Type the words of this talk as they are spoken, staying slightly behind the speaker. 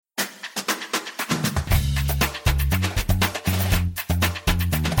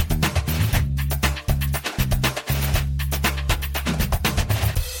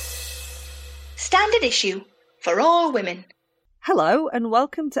Standard Issue for all women. Hello and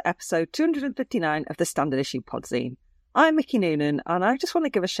welcome to episode 259 of the Standard Issue Podzine. I'm Mickey Noonan and I just want to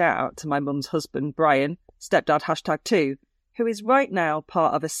give a shout out to my mum's husband, Brian, stepdad #2, who is right now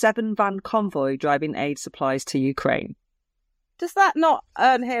part of a 7-van convoy driving aid supplies to Ukraine. Does that not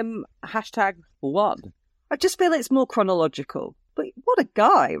earn him #1? I just feel it's more chronological. But what a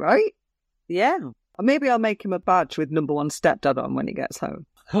guy, right? Yeah. Or maybe I'll make him a badge with #1 stepdad on when he gets home.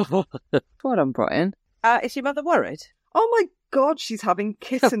 Well done, Brian. Is your mother worried? Oh my God, she's having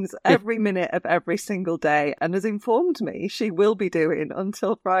kittens every minute of every single day and has informed me she will be doing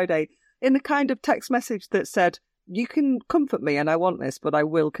until Friday in the kind of text message that said, you can comfort me and I want this, but I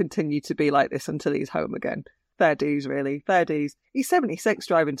will continue to be like this until he's home again. Fair dues, really. Fair dues. He's 76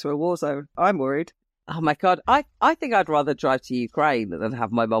 driving to a war zone. I'm worried. Oh my God. I think I'd rather drive to Ukraine than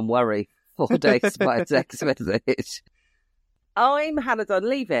have my mum worry 4 days by a text message. I'm Hannah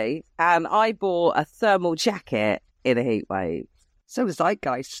Dunleavy and I bought a thermal jacket in a heatwave. So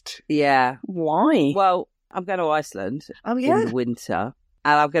zeitgeist. Yeah. Why? Well, I'm going to Iceland in the winter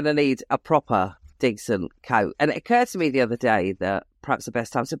and I'm going to need a proper decent coat. And it occurred to me the other day that perhaps the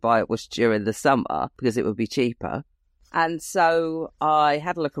best time to buy it was during the summer because it would be cheaper. And so I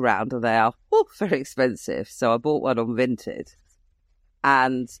had a look around and they are very expensive. So I bought one on Vinted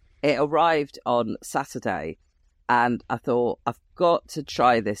and it arrived on Saturday. And I thought, I've got to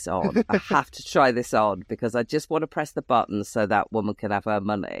try this on. I have to try this on because I just want to press the button so that woman can have her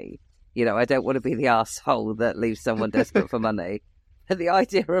money. You know, I don't want to be the arsehole that leaves someone desperate for money. And the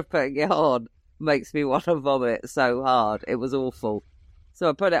idea of putting it on makes me want to vomit so hard. It was awful. So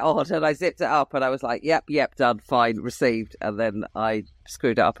I put it on and I zipped it up and I was like, yep, done, fine, received. And then I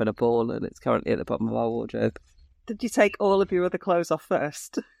screwed it up in a ball and it's currently at the bottom of my wardrobe. Did you take all of your other clothes off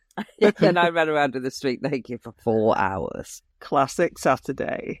first? And I ran around in the street naked for 4 hours. Classic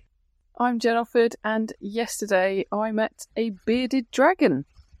Saturday. I'm Jen Offord, and yesterday I met a bearded dragon.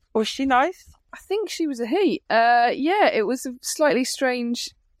 Was she nice? I think she was a he. Yeah, it was a slightly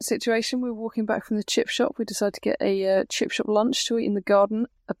strange situation. We were walking back from the chip shop. We decided to get a chip shop lunch to eat in the garden,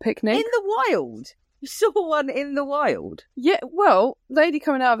 a picnic. In the wild? You saw one in the wild? Yeah, well, lady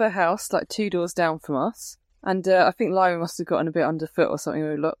coming out of her house, like 2 doors down from us. And I think Lyra must have gotten a bit underfoot or something. We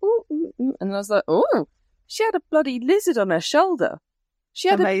were like, ooh, ooh, ooh. And I was like, oh, she had a bloody lizard on her shoulder. She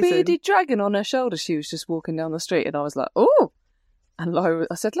had Amazing. A bearded dragon on her shoulder. She was just walking down the street. And I was like, oh. And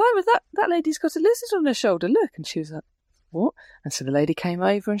I said, Lyra, that lady's got a lizard on her shoulder. Look. And she was like, what? And so the lady came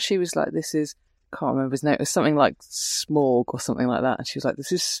over and she was like, this is, can't remember his name. It was something like Smorg or something like that. And she was like,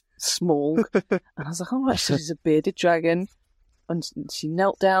 this is Smorg. And I was like, oh, right, she's a bearded dragon. And she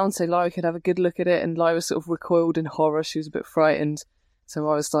knelt down so Lyra could have a good look at it. And Lyra sort of recoiled in horror. She was a bit frightened. So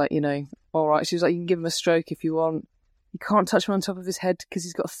I was like, all right. She was like, you can give him a stroke if you want. You can't touch him on top of his head because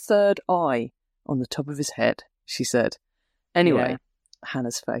he's got a third eye on the top of his head, she said. Anyway,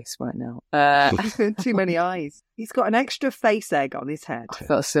 Hannah's face right now. Too many eyes. He's got an extra face egg on his head. I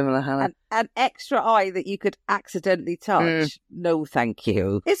felt similar, Hannah. An extra eye that you could accidentally touch. No, thank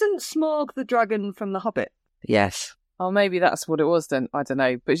you. Isn't Smorg the dragon from The Hobbit? Yes. Oh, maybe that's what it was then. I don't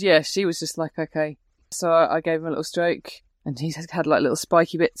know. But yeah, she was just like, okay. So I gave him a little stroke and he had like little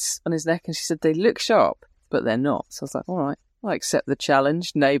spiky bits on his neck and she said they look sharp, but they're not. So I was like, all right, I accept the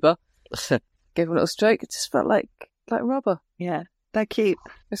challenge, neighbour. Gave him a little stroke. It just felt like rubber. Yeah, they're cute.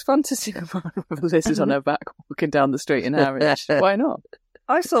 It's fun to see a woman with a lizard on her back walking down the street in Harwich. Why not?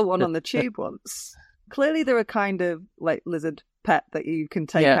 I saw one on the tube once. Clearly they're a kind of like lizard pet that you can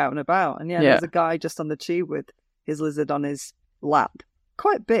take out and about. And there's a guy just on the tube with his lizard on his lap.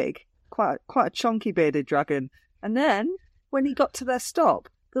 Quite big, quite a chunky bearded dragon. And then, when he got to their stop,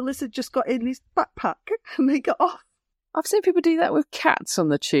 the lizard just got in his backpack and they got off. I've seen people do that with cats on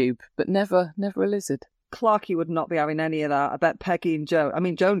the tube, but never a lizard. Clarky would not be having any of that. I bet Peggy and Joan... I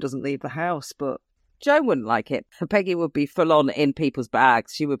mean, Joan doesn't leave the house, but... Joan wouldn't like it. Peggy would be full on in people's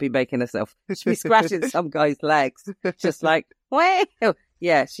bags. She would be making herself... She'd be scratching some guy's legs. Just like, well...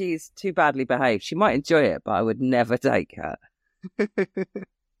 Yeah, she's too badly behaved. She might enjoy it, but I would never take her.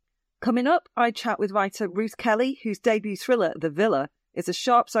 Coming up, I chat with writer Ruth Kelly, whose debut thriller, The Villa, is a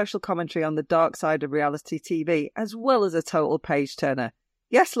sharp social commentary on the dark side of reality TV, as well as a total page-turner.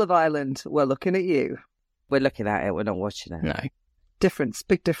 Yes, Love Island, we're looking at you. We're looking at it, we're not watching it. No. Difference,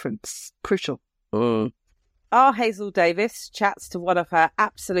 big difference. Crucial. Our Hazel Davis chats to one of her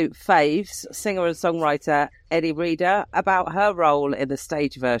absolute faves, singer and songwriter Eddie Reader, about her role in the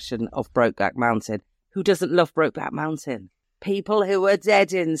stage version of Brokeback Mountain. Who doesn't love Brokeback Mountain? People who are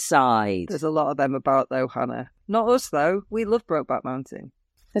dead inside. There's a lot of them about, though, Hannah. Not us, though. We love Brokeback Mountain.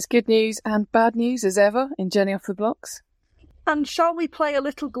 There's good news and bad news as ever in Jenny Off the Blocks. And shall we play a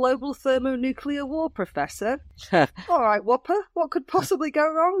little global thermonuclear war, Professor? All right, Whopper, what could possibly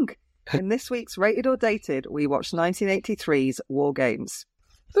go wrong? In this week's Rated or Dated, we watched 1983's War Games.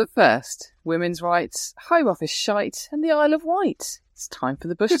 But first, women's rights, Home Office shite, and the Isle of Wight. It's time for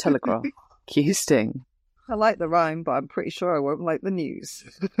the Bush Telegraph. Cue Sting. I like the rhyme, but I'm pretty sure I won't like the news.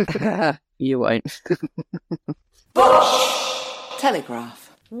 You won't. Bush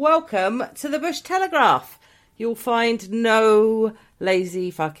Telegraph. Welcome to the Bush Telegraph. You'll find no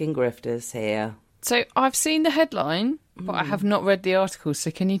lazy fucking grifters here. So I've seen the headline, but I have not read the article. So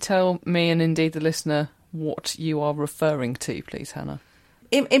can you tell me and indeed the listener what you are referring to, please, Hannah?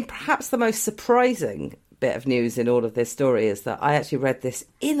 In perhaps the most surprising bit of news in all of this story is that I actually read this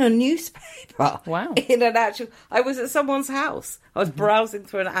in a newspaper. Wow. I was at someone's house. I was browsing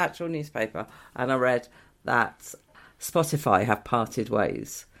through an actual newspaper and I read that Spotify have parted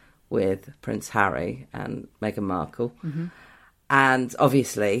ways with Prince Harry and Meghan Markle. Mm-hmm. And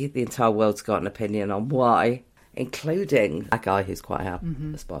obviously the entire world's got an opinion on why, including a guy who's quite happy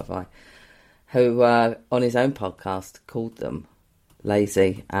at Spotify, who on his own podcast called them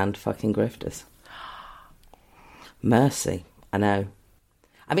lazy and fucking grifters. Mercy, I know.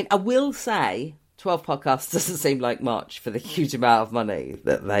 I mean, I will say 12 podcasts doesn't seem like much for the huge amount of money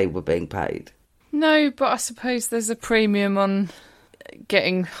that they were being paid. No, but I suppose there's a premium on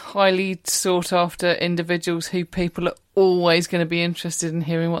getting highly sought after individuals who people are always going to be interested in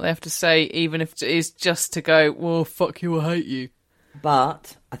hearing what they have to say, even if it is just to go, well, fuck you, I hate you.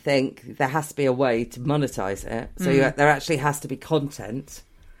 But I think there has to be a way to monetize it. So there actually has to be content,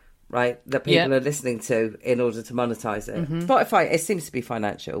 right, that people are listening to in order to monetize it. Mm-hmm. Spotify, it seems to be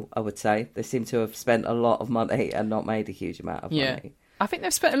financial, I would say. They seem to have spent a lot of money and not made a huge amount of money. I think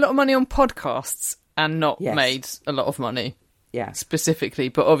they've spent a lot of money on podcasts and not made a lot of money. Yeah. Specifically,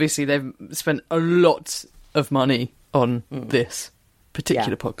 but obviously they've spent a lot of money on this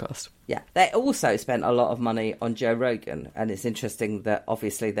particular podcast. Yeah. They also spent a lot of money on Joe Rogan, and it's interesting that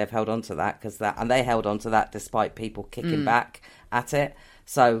obviously they've held on to that and they held on to that despite people kicking back at it.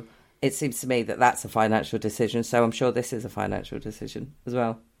 So it seems to me that that's a financial decision. So I'm sure this is a financial decision as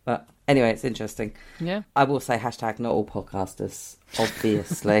well. But anyway, it's interesting. Yeah. I will say hashtag not all podcasters,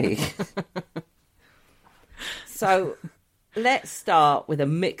 obviously. So let's start with a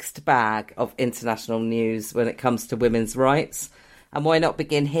mixed bag of international news when it comes to women's rights. And why not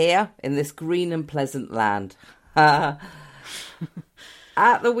begin here in this green and pleasant land? At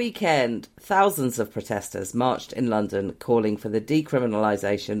the weekend, thousands of protesters marched in London calling for the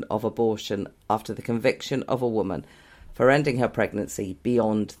decriminalisation of abortion after the conviction of a woman for ending her pregnancy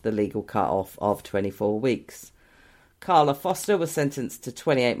beyond the legal cut-off of 24 weeks. Carla Foster was sentenced to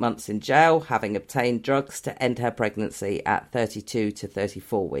 28 months in jail, having obtained drugs to end her pregnancy at 32 to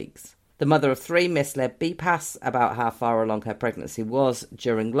 34 weeks. The mother of three misled BPAS about how far along her pregnancy was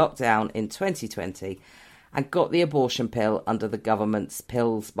during lockdown in 2020 and got the abortion pill under the government's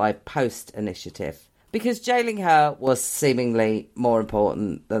Pills by Post initiative because jailing her was seemingly more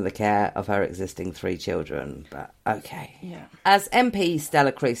important than the care of her existing three children. But okay. Yeah. As MP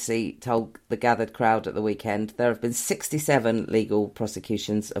Stella Creasy told the gathered crowd at the weekend, there have been 67 legal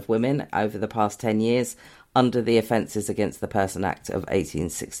prosecutions of women over the past 10 years under the Offences Against the Person Act of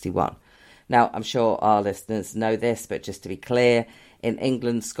 1861. Now, I'm sure our listeners know this, but just to be clear, in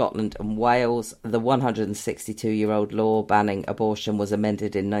England, Scotland and Wales, the 162-year-old law banning abortion was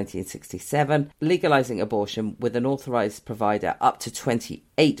amended in 1967, legalising abortion with an authorised provider up to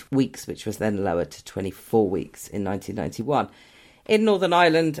 28 weeks, which was then lowered to 24 weeks in 1991. In Northern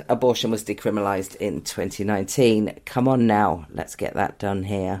Ireland, abortion was decriminalised in 2019. Come on now, let's get that done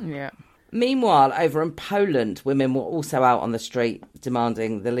here. Yeah. Meanwhile, over in Poland, women were also out on the street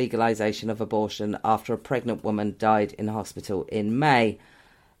demanding the legalisation of abortion after a pregnant woman died in hospital in May.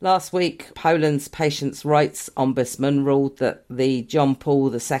 Last week, Poland's Patients' Rights Ombudsman ruled that the John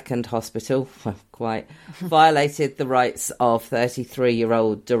Paul II Hospital violated the rights of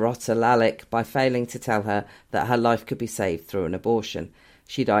 33-year-old Dorota Lalick by failing to tell her that her life could be saved through an abortion.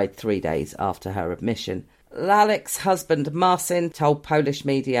 She died 3 days after her admission. Lalick's husband, Marcin, told Polish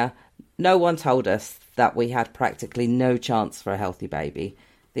media, "No one told us that we had practically no chance for a healthy baby.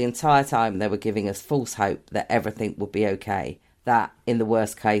 The entire time they were giving us false hope that everything would be okay, that, in the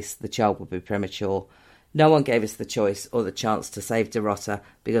worst case, the child would be premature. No one gave us the choice or the chance to save Dorota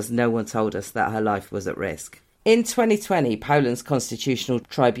because no one told us that her life was at risk." In 2020, Poland's Constitutional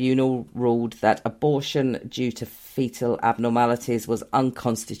Tribunal ruled that abortion due to fetal abnormalities was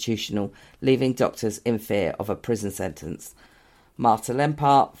unconstitutional, leaving doctors in fear of a prison sentence. Marta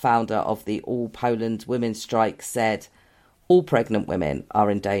Lempart, founder of the All Poland Women's Strike, said, "All pregnant women are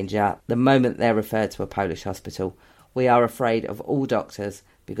in danger the moment they're referred to a Polish hospital. We are afraid of all doctors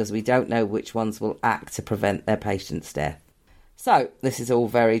because we don't know which ones will act to prevent their patient's death. So, this is all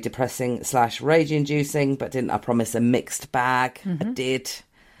very depressing / rage-inducing, but didn't I promise a mixed bag? I did.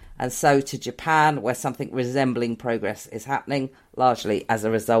 And so to Japan, where something resembling progress is happening, largely as a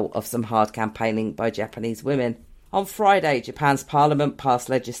result of some hard campaigning by Japanese women. On Friday, Japan's parliament passed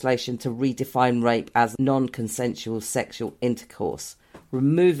legislation to redefine rape as non-consensual sexual intercourse,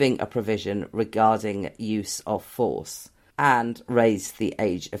 removing a provision regarding use of force, and raised the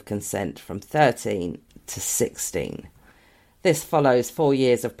age of consent from 13 to 16. This follows 4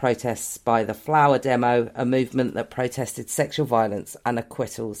 years of protests by the Flower Demo, a movement that protested sexual violence and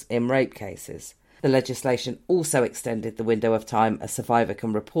acquittals in rape cases. The legislation also extended the window of time a survivor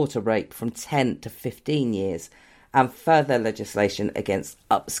can report a rape from 10 to 15 years, and further legislation against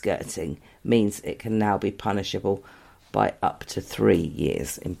upskirting means it can now be punishable by up to 3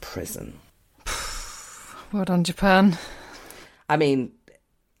 years in prison. Well done, Japan. I mean,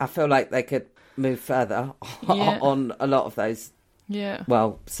 I feel like they could move further on a lot of those. Yeah.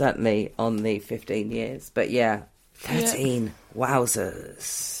 Well, certainly on the 15 years. But yeah, 13. Yeah.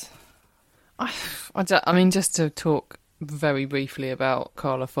 Wowzers. I mean, just to talk very briefly about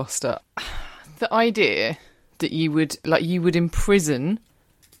Carla Foster, the idea that you would imprison,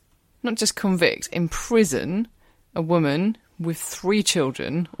 not just convict, imprison a woman with 3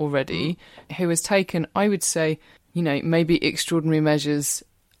 children already who has taken, I would say, maybe extraordinary measures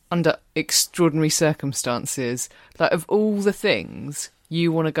under extraordinary circumstances. Like, of all the things you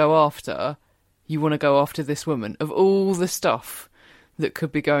want to go after this woman. Of all the stuff that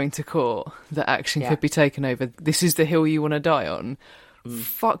could be going to court, that action could be taken over, this is the hill you want to die on.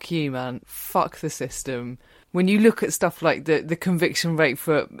 Fuck you, man. Fuck the system. When you look at stuff like the conviction rate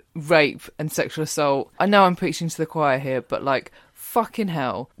for rape and sexual assault, I know I'm preaching to the choir here, but like, fucking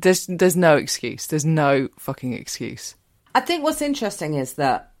hell, there's no excuse. There's no fucking excuse. I think what's interesting is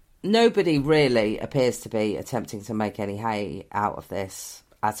that nobody really appears to be attempting to make any hay out of this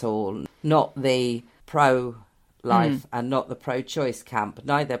at all. Not the pro-life and not the pro-choice camp,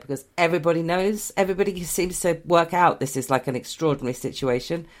 neither, because everybody seems to work out this is like an extraordinary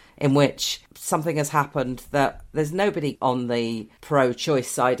situation in which something has happened that there's nobody on the pro-choice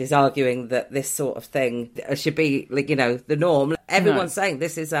side is arguing that this sort of thing should be, like, the norm. Everyone's saying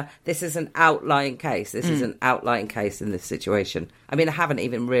this is an outlying case. This is an outlying case in this situation. I mean, I haven't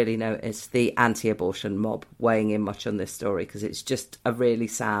even really noticed the anti-abortion mob weighing in much on this story because it's just a really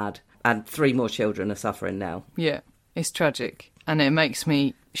sad, and 3 more children are suffering now. Yeah, it's tragic, and it makes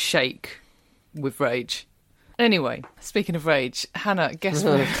me shake with rage. Anyway, speaking of rage, Hannah, guess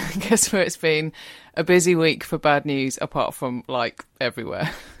where it's been a busy week for bad news, apart from, like, everywhere.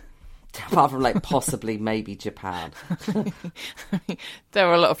 Apart from, like, possibly maybe Japan. There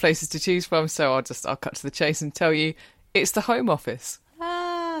are a lot of places to choose from, so I'll cut to the chase and tell you it's the Home Office.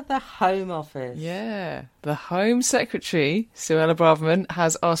 The Home Office. Yeah. The Home Secretary, Suella Braverman,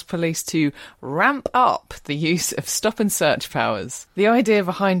 has asked police to ramp up the use of stop and search powers. The idea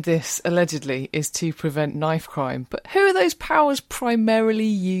behind this, allegedly, is to prevent knife crime. But who are those powers primarily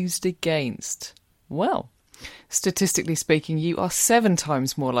used against? Well, statistically speaking, you are 7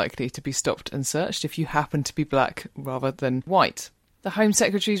 times more likely to be stopped and searched if you happen to be black rather than white. The Home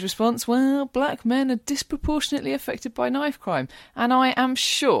Secretary's response, well, black men are disproportionately affected by knife crime, and I am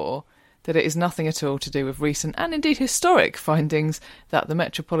sure that it is nothing at all to do with recent and indeed historic findings that the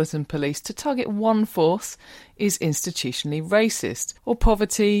Metropolitan Police to target one force is institutionally racist, or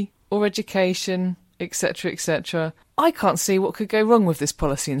poverty, or education, etc., etc. I can't see what could go wrong with this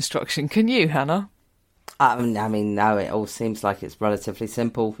policy instruction. Can you, Hannah? I mean, no, it all seems like it's relatively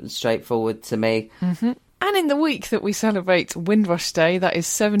simple and straightforward to me. Mm-hmm. And in the week that we celebrate Windrush Day, that is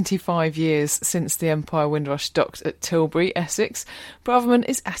 75 years since the Empire Windrush docked at Tilbury, Essex, Braverman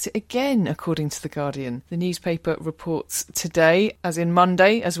is at it again, according to The Guardian. The newspaper reports today, as in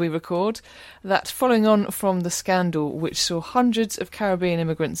Monday as we record, that following on from the scandal which saw hundreds of Caribbean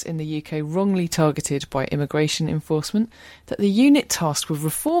immigrants in the UK wrongly targeted by immigration enforcement, that the unit tasked with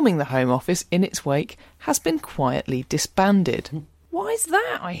reforming the Home Office in its wake has been quietly disbanded. Why is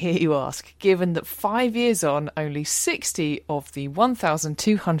that, I hear you ask, given that 5 years on, only 60 of the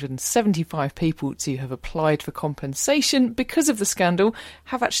 1,275 people to have applied for compensation because of the scandal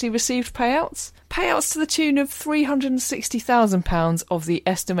have actually received payouts? Payouts to the tune of £360,000 of the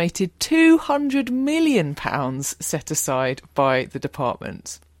estimated £200 million set aside by the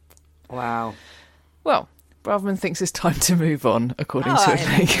department. Wow. Well, Braverman thinks it's time to move on, according to a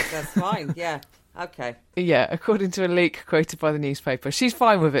leak. That's fine, yeah. Okay. Yeah, according to a leak quoted by the newspaper. She's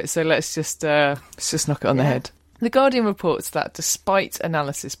fine with it, so let's just knock it on the head. The Guardian reports that despite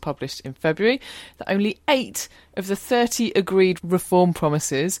analysis published in February, that only 8 of the 30 agreed reform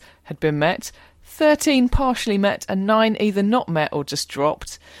promises had been met, 13 partially met and 9 either not met or just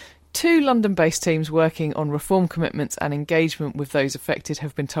dropped. 2 London-based teams working on reform commitments and engagement with those affected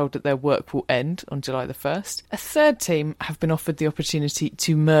have been told that their work will end on July the 1st. A third team have been offered the opportunity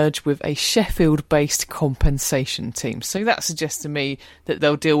to merge with a Sheffield-based compensation team. So that suggests to me that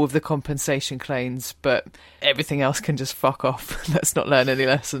they'll deal with the compensation claims, but everything else can just fuck off. Let's not learn any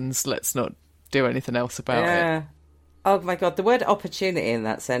lessons. Let's not do anything else about it. Oh my God, the word opportunity in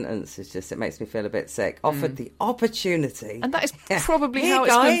that sentence is just, it makes me feel a bit sick. Offered the opportunity. And that is probably how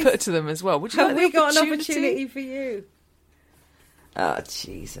guys, it's been put to them as well. Would you have like we got an opportunity for you? Oh,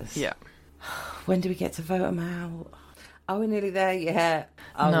 Jesus. Yeah. When do we get to vote them out? Are we nearly there yet?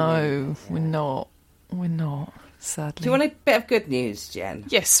 No, we're not. We're not, sadly. Do you want a bit of good news, Jen?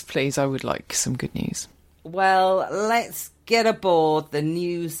 Yes, please. I would like some good news. Well, let's get aboard the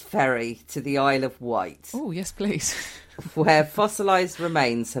news ferry to the Isle of Wight. Oh, yes, please. Where fossilised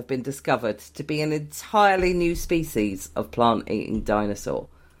remains have been discovered to be an entirely new species of plant-eating dinosaur.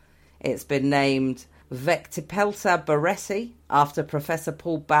 It's been named Vectipelta barresi after Professor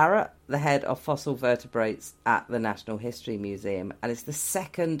Paul Barrett, the head of fossil vertebrates at the National History Museum, and it's the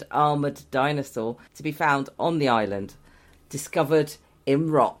second armoured dinosaur to be found on the island, discovered in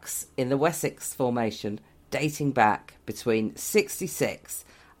rocks in the Wessex Formation, dating back between 66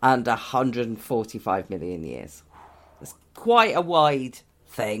 and 145 million years. It's quite a wide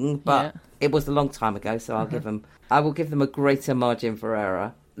thing, but it was a long time ago, so I will give them a greater margin for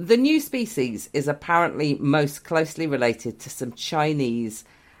error. The new species is apparently most closely related to some Chinese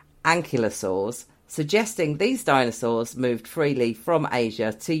ankylosaurs, suggesting these dinosaurs moved freely from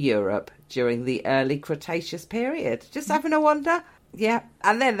Asia to Europe during the early Cretaceous period. Just having a wonder. Yeah,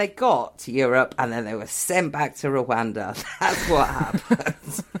 and then they got to Europe and then they were sent back to Rwanda. That's what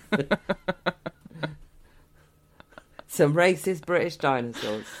happened. Some racist British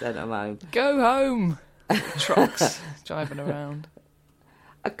dinosaurs sent them home. Go home! Trucks driving around.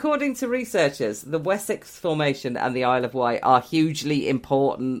 According to researchers, the Wessex Formation and the Isle of Wight are hugely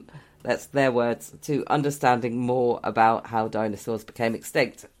important, that's their words, to understanding more about how dinosaurs became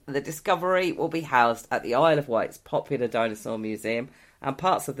extinct. The discovery will be housed at the Isle of Wight's popular dinosaur museum, and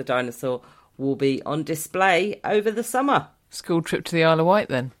parts of the dinosaur will be on display over the summer. School trip to the Isle of Wight,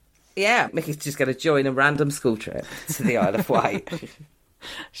 then? Yeah, Mickey's just going to join a random school trip to the Isle of Wight.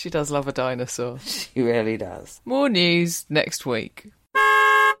 She does love a dinosaur. She really does. More news next week.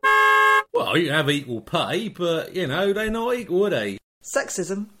 Well, you have equal pay, but, they're not equal, are they?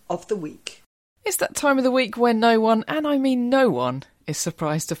 Sexism of the week. It's that time of the week when no one, and I mean no one, is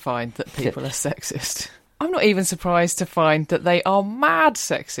surprised to find that people are sexist. I'm not even surprised to find that they are mad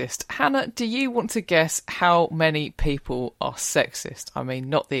sexist. Hannah, do you want to guess how many people are sexist? I mean,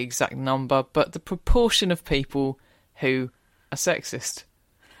 not the exact number, but the proportion of people who are sexist.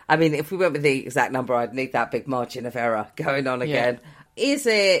 I mean, if we went with the exact number, I'd need that big margin of error going on again. Yeah. Is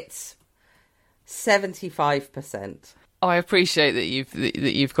it 75%? I appreciate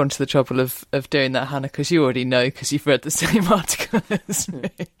that you've gone to the trouble of doing that, Hannah, because you already know, because you've read the same article as me.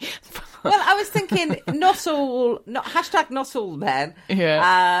 Well, I was thinking hashtag not all men,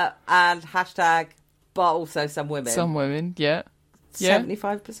 and hashtag but also some women. Some women, yeah.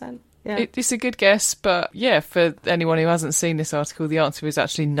 75%. Yeah. It's a good guess, but for anyone who hasn't seen this article, the answer is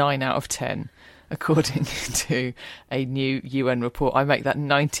actually 9 out of 10, according to a new UN report. I make that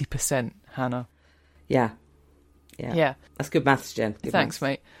 90%, Hannah. Yeah. That's good maths, Jen. Thanks,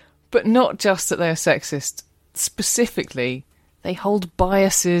 mate. But not just that they are sexist. Specifically, they hold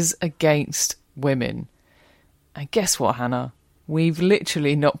biases against women. And guess what, Hannah? We've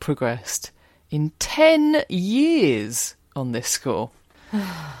literally not progressed in 10 years on this score.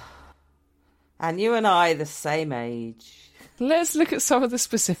 And you and I the same age. Let's look at some of the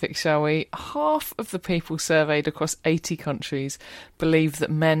specifics, shall we? Half of the people surveyed across 80 countries believe that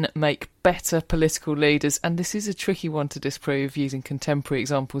men make better political leaders, and this is a tricky one to disprove using contemporary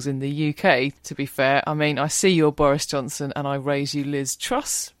examples in the UK, to be fair. I mean, I see your Boris Johnson and I raise you Liz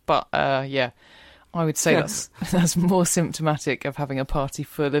Truss, but I would say that's more symptomatic of having a party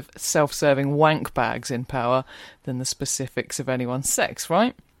full of self-serving wank bags in power than the specifics of anyone's sex,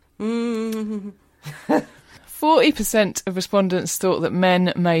 right? 40% of respondents thought that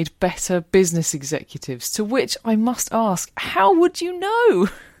men made better business executives, to which I must ask, how would you know?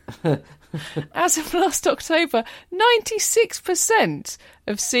 As of last October, 96%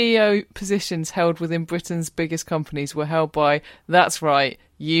 of CEO positions held within Britain's biggest companies were held by, that's right,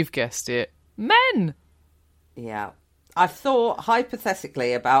 you've guessed it, men. Yeah. I've thought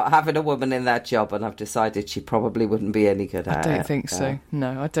hypothetically about having a woman in that job, and I've decided she probably wouldn't be any good at it. I don't think so.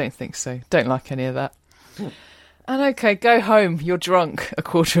 No, I don't think so. Don't like any of that. And okay, go home. You're drunk. A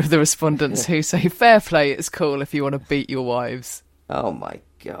quarter of the respondents who say fair play, it's cool if you want to beat your wives. Oh my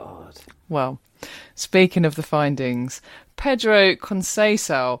God. Well, speaking of the findings, Pedro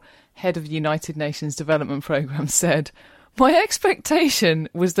Conceição, head of the United Nations Development Programme, said, "My expectation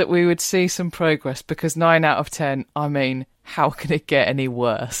was that we would see some progress because 9 out of 10, I mean, how can it get any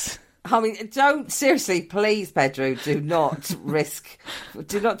worse?" I mean, don't, seriously, please, Pedro, do not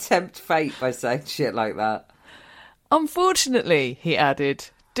tempt fate by saying shit like that. Unfortunately, he added,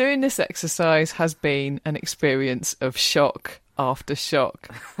 doing this exercise has been an experience of shock after shock.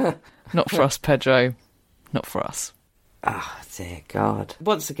 Not for us, Pedro. Not for us. Oh, dear God.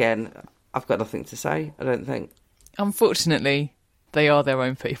 Once again, I've got nothing to say, I don't think. Unfortunately, they are their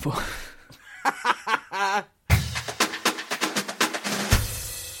own people.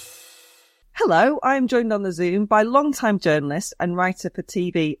 Hello, I'm joined on the Zoom by longtime journalist and writer for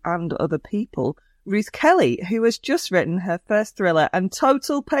TV and other people, Ruth Kelly, who has just written her first thriller and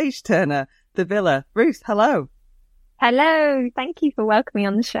total page-turner, The Villa. Ruth, hello. Hello, thank you for welcoming me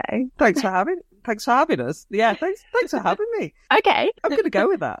on the show. Thanks for having us. Yeah, thanks for having me. Okay. I'm going to go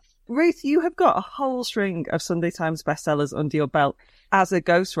with that. Ruth, you have got a whole string of Sunday Times bestsellers under your belt as a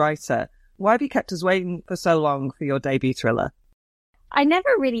ghostwriter. Why have you kept us waiting for so long for your debut thriller? I never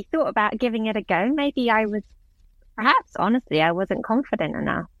really thought about giving it a go. Maybe I wasn't confident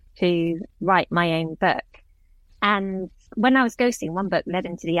enough to write my own book. And when I was ghosting, one book led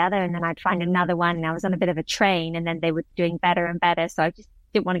into the other, and then I'd find another one, and I was on a bit of a train, and then they were doing better and better. So I just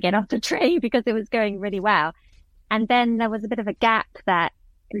didn't want to get off the train because it was going really well. And then there was a bit of a gap that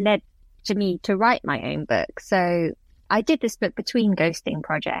led to me to write my own book. So I did this book between ghosting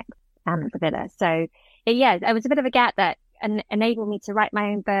projects and The Villa. So there was a bit of a gap that enabled me to write my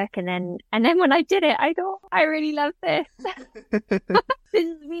own book. And then when I did it, I thought, I really love this. This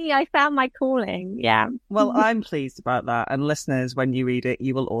is me. I found my calling. Yeah. Well, I'm pleased about that. And listeners, when you read it,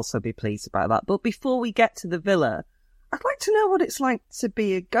 you will also be pleased about that. But before we get to The Villa, I'd like to know what it's like to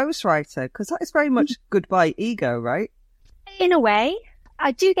be a ghostwriter, because that is very much goodbye ego, right? In a way,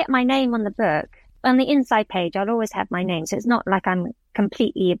 I do get my name on the book. On the inside page, I'll always have my name. So it's not like I'm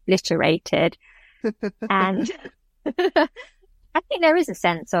completely obliterated. And I think there is a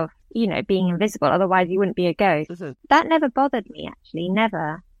sense of, being invisible. Otherwise, you wouldn't be a ghost. That never bothered me, actually.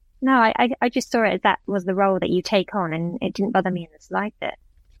 Never. No, I just saw it as that was the role that you take on, and it didn't bother me in the slightest.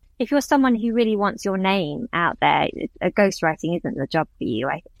 If you're someone who really wants your name out there, ghostwriting isn't the job for you.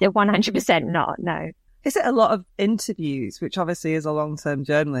 100% not, no. Is it a lot of interviews, which obviously as a long-term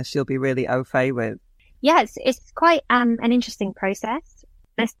journalist, you'll be really au fait with? Yes, it's quite an interesting process.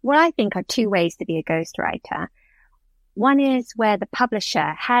 There's what I think are two ways to be a ghostwriter. One is where the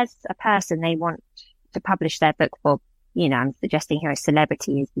publisher has a person they want to publish their book for. I'm suggesting here a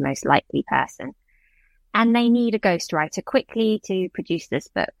celebrity is the most likely person. And they need a ghostwriter quickly to produce this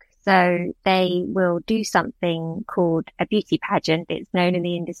book. So they will do something called a beauty pageant. It's known in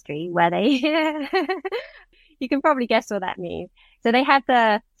the industry where they, you can probably guess what that means. So they have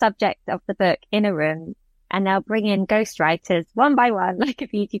the subject of the book in a room, and they'll bring in ghostwriters one by one, like a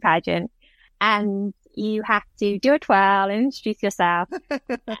beauty pageant. And you have to do a twirl and introduce yourself.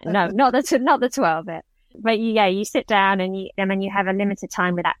 No, not the twirl bit. But you sit down and then you have a limited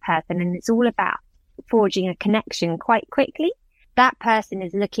time with that person, and it's all about forging a connection quite quickly. That person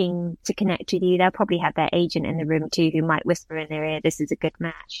is looking to connect with you. They'll probably have their agent in the room too, who might whisper in their ear, this is a good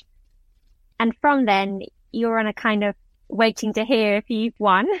match. And from then, you're on a kind of waiting to hear if you've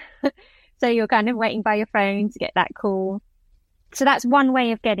won. So you're kind of waiting by your phone to get that call. So that's one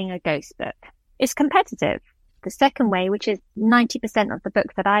way of getting a ghost book. It's competitive. The second way, which is 90% of the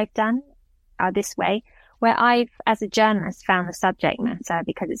books that I've done, are this way, where I've, as a journalist, found the subject matter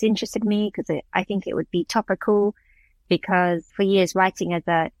because it's interested me, because I think it would be topical, because for years writing as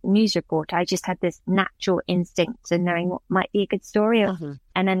a news reporter, I just had this natural instinct to knowing what might be a good story. Mm-hmm.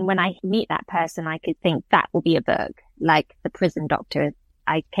 And then when I meet that person, I could think that will be a book, like The Prison Doctor.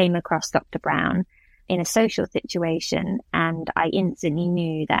 I came across Dr. Brown in a social situation, and I instantly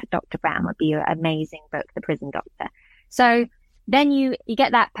knew that Dr. Brown would be an amazing book, The Prison Doctor. So then you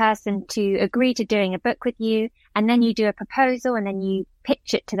get that person to agree to doing a book with you, and then you do a proposal, and then you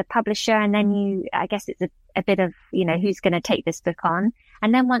pitch it to the publisher, and then I guess it's a bit of, who's going to take this book on.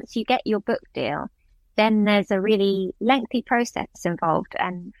 And then once you get your book deal, then there's a really lengthy process involved.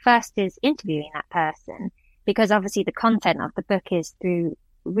 And first is interviewing that person, because obviously the content of the book is through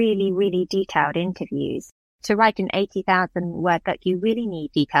really, really detailed interviews. To write an 80,000 word book, you really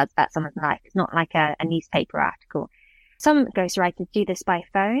need details about someone's life. It's not like a newspaper article. Some ghostwriters do this by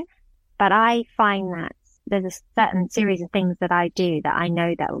phone, but I find that there's a certain series of things that I do that I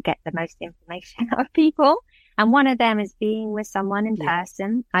know that will get the most information out of people. And one of them is being with someone in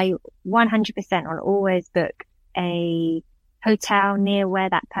person. I 100% will always book a hotel near where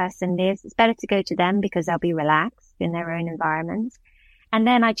that person lives. It's better to go to them because they'll be relaxed in their own environment. And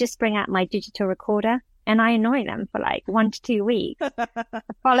then I just bring out my digital recorder and I annoy them for like 1 to 2 weeks,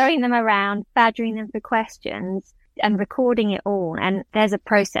 following them around, badgering them for questions and recording it all. And there's a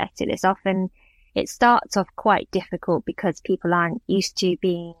process to this. Often it starts off quite difficult because people aren't used to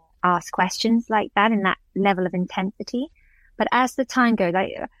being asked questions like that in that level of intensity. But as the time goes,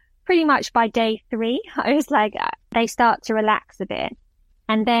 like pretty much by day 3, I was like, they start to relax a bit.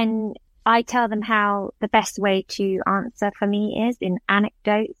 And then I tell them how the best way to answer for me is in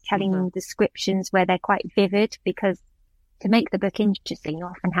anecdotes, telling them descriptions where they're quite vivid, because to make the book interesting, you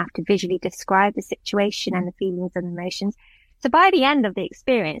often have to visually describe the situation and the feelings and emotions. So by the end of the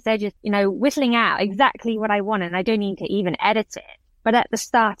experience, they're just, whistling out exactly what I want, and I don't need to even edit it. But at the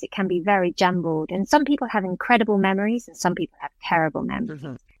start, it can be very jumbled. And some people have incredible memories and some people have terrible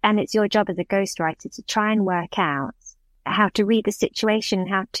memories. And it's your job as a ghostwriter to try and work out how to read the situation,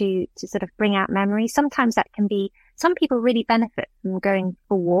 how to sort of bring out memories. Sometimes that can be, some people really benefit from going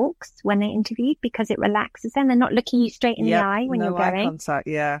for walks when they're interviewed because it relaxes them. They're not looking you straight in the eye when you're going. No eye contact,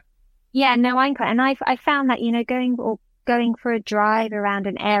 yeah. Yeah, no eye contact. And I found that, going for a drive around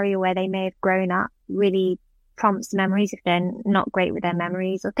an area where they may have grown up really prompts memories if they're not great with their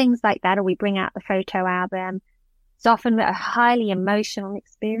memories or things like that. Or we bring out the photo album. It's often a highly emotional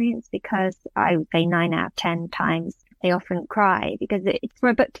experience because I would say 9 out of 10 times they often cry because it's for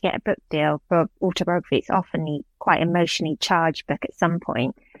a book to get a book deal for autobiography. It's often a quite emotionally charged book at some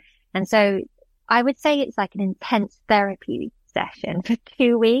point. And so I would say it's like an intense therapy session for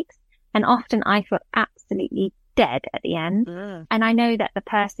 2 weeks. And often I feel absolutely dead at the end. And I know that the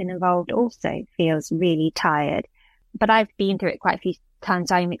person involved also feels really tired, but I've been through it quite a few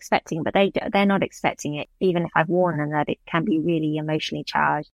times. I'm expecting, but they're not expecting it, even if I've warned them that it can be really emotionally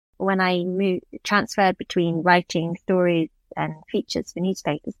charged. When I transferred between writing stories and features for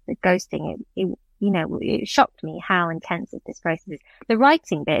newspapers, the ghosting, it shocked me how intensive this process is. The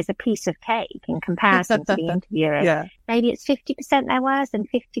writing bit is a piece of cake in comparison to the interviewer. Yeah. Maybe it's 50% their words and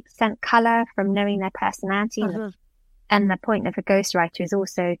 50% colour from knowing their personality. And the point of a ghostwriter is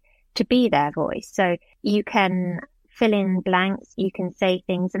also to be their voice. So you can fill in blanks, you can say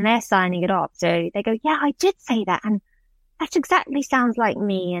things, and they're signing it off. So they go, yeah, I did say that. And that exactly sounds like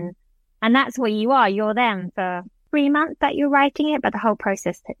me. And that's what you are. You're them for 3 months that you're writing it, but the whole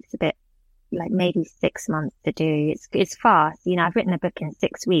process takes a bit, like maybe 6 months to do. It's fast. I've written a book in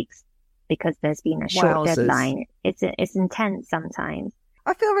 6 weeks because there's been a short deadline. It's intense sometimes.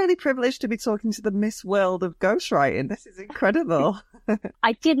 I feel really privileged to be talking to the Miss World of ghostwriting. This is incredible.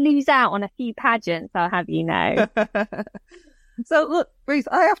 I did lose out on a few pageants, I'll have you know. So look, Ruth,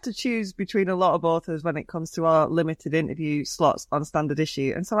 I have to choose between a lot of authors when it comes to our limited interview slots on Standard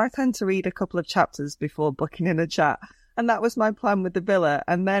Issue. And so I tend to read a couple of chapters before booking in a chat. And that was my plan with The Villa.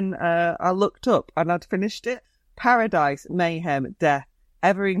 And then I looked up and I'd finished it. Paradise, mayhem, death,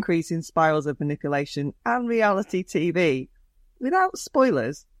 ever-increasing spirals of manipulation and reality TV. Without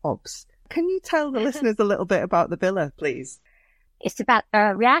spoilers, obs. Can you tell the listeners a little bit about The Villa, please? It's about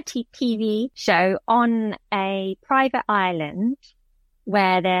a reality TV show on a private island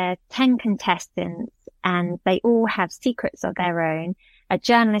where there are 10 contestants and they all have secrets of their own. A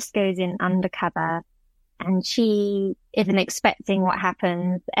journalist goes in undercover and she isn't expecting what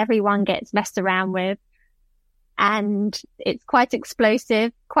happens. Everyone gets messed around with and it's quite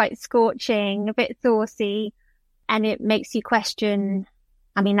explosive, quite scorching, a bit saucy, and it makes you question.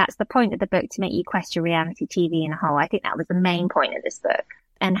 I mean, that's the point of the book, to make you question reality TV in a whole. I think that was the main point of this book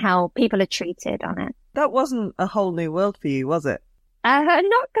and how people are treated on it. That wasn't a whole new world for you, was it?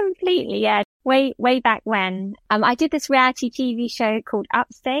 Not completely, yeah. Way back when. I did this reality TV show called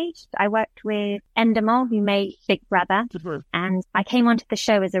Upstage. I worked with Endemol, who made Big Brother, and I came onto the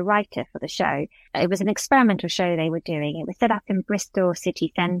show as a writer for the show. It was an experimental show they were doing. It was set up in Bristol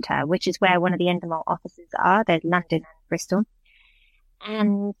city centre, which is where one of the Endemol offices are. There's London and Bristol.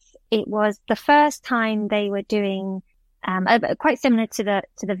 And it was the first time they were doing quite similar to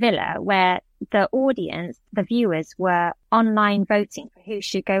the Villa, where the audience, the viewers, were online voting for who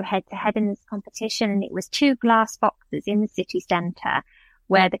should go head to head in this competition. And it was 2 glass boxes in the city centre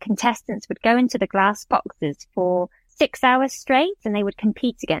where the contestants would go into the glass boxes for 6 hours straight and they would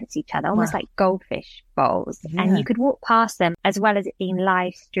compete against each other, almost like goldfish bowls. Yeah. And you could walk past them, as well as it being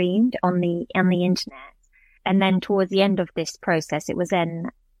live streamed on the internet. And then towards the end of this process, it was then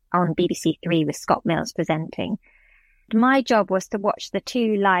on BBC 3 with Scott Mills presenting. My job was to watch the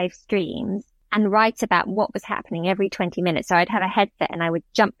 2 live streams and write about what was happening every 20 minutes. So I'd have a headset and I would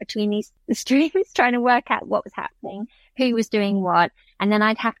jump between these streams trying to work out what was happening, who was doing what. And then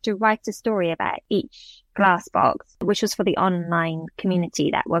I'd have to write a story about each glass box, which was for the online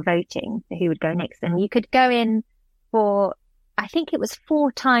community that were voting for who would go next. And you could go in for, I think it was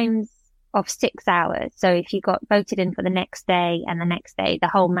 4 times of 6 hours. So if you got voted in for the next day and the next day, the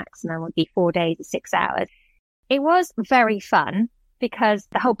whole maximum would be 4 days of 6 hours. It was very fun because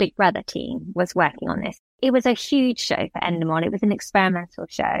the whole Big Brother team was working on this. It was a huge show for Endemol. It was an experimental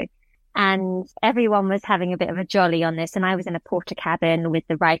show and everyone was having a bit of a jolly on this. And I was in a porter cabin with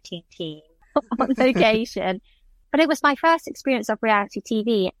the writing team on location. But it was my first experience of reality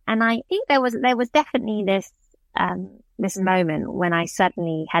TV. And I think there was definitely this moment when I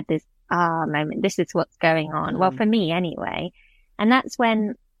suddenly had this moment. This is what's going on. Well, for me anyway. And that's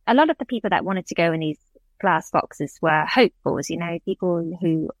when a lot of the people that wanted to go in these glass boxes were hopefuls, people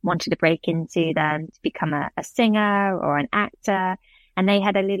who wanted to break into them to become a singer or an actor. And they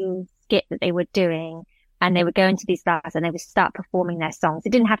had a little skit that they were doing and they would go into these bars and they would start performing their songs.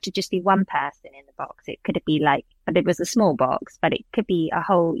 It didn't have to just be one person in the box. It could be but it was a small box, but it could be a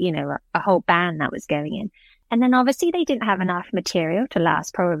whole, a whole band that was going in. And then obviously they didn't have enough material to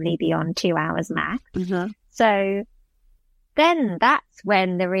last probably beyond 2 hours max. Mm-hmm. So then that's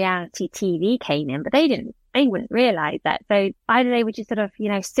when the reality TV came in, but they wouldn't realize that. So either they would just sort of,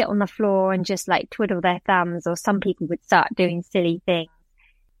 sit on the floor and just twiddle their thumbs, or some people would start doing silly things.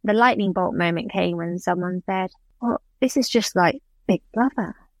 The lightning bolt moment came when someone said, well, this is just like Big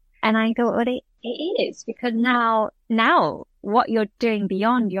Brother. And I thought, well, it is, because now what you're doing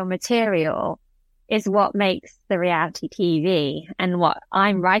beyond your material is what makes the reality TV and what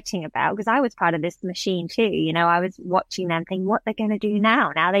I'm writing about, because I was part of this machine too. I was watching them thinking what they're going to do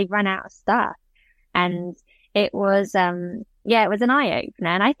now. Now they've run out of stuff. And it was, it was an eye opener.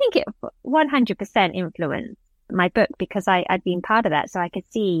 And I think it 100% influenced my book because I'd been part of that. So I could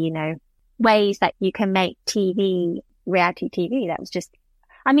see, ways that you can make reality TV. That was just,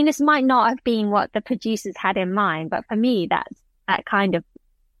 this might not have been what the producers had in mind, but for me, that kind of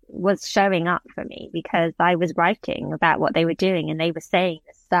was showing up for me because I was writing about what they were doing and they were saying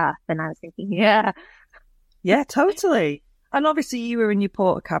this stuff. And I was thinking, yeah, totally. And obviously you were in your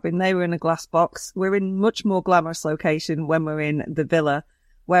porter cabin, they were in a glass box. We're in much more glamorous location when we're in the villa,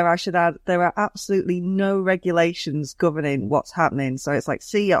 where I should add, there are absolutely no regulations governing what's happening. So it's like,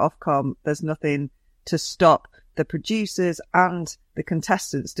 see you Ofcom, there's nothing to stop the producers and the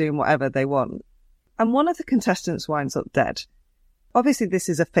contestants doing whatever they want. And one of the contestants winds up dead. Obviously this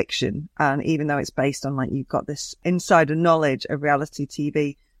is a fiction, and even though it's based on you've got this insider knowledge of reality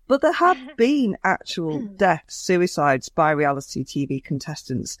TV, but there have been actual deaths, suicides by reality TV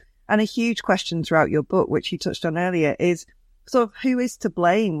contestants. And a huge question throughout your book, which you touched on earlier, is sort of who is to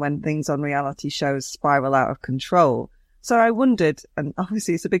blame when things on reality shows spiral out of control? So I wondered, and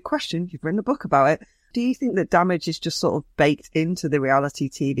obviously it's a big question, you've written a book about it, do you think that damage is just sort of baked into the reality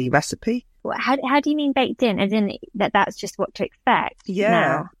TV recipe? How do you mean baked in? As in that's just what to expect? Yeah.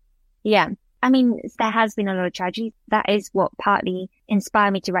 Now? Yeah. There has been a lot of tragedy. That is what partly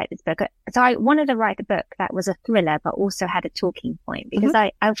inspired me to write this book. So I wanted to write a book that was a thriller, but also had a talking point because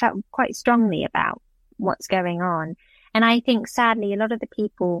I felt quite strongly about what's going on. And I think sadly, a lot of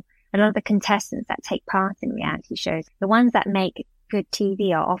the contestants that take part in reality shows, the ones that make good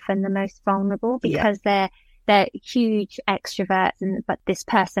TV are often the most vulnerable because they're huge extroverts, but this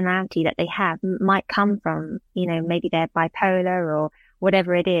personality that they have might come from, maybe they're bipolar or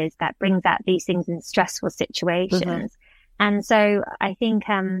whatever it is that brings out these things in stressful situations. Mm-hmm. And so I think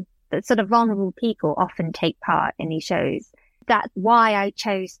that sort of vulnerable people often take part in these shows. That's why I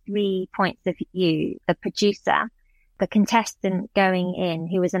chose 3 points of view: the producer, the contestant going in,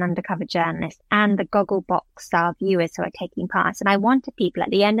 who was an undercover journalist, and the Gogglebox style viewers who are taking part. And I wanted people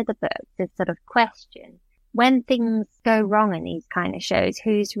at the end of the book to sort of question, when things go wrong in these kind of shows,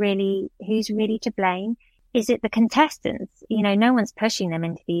 who's really to blame? Is it the contestants? No one's pushing them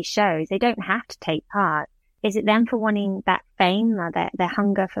into these shows. They don't have to take part. Is it them for wanting that fame or their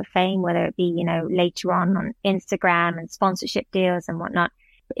hunger for fame, whether it be, later on Instagram and sponsorship deals and whatnot?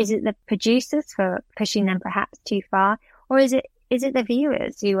 Is it the producers for pushing them perhaps too far? Or is it the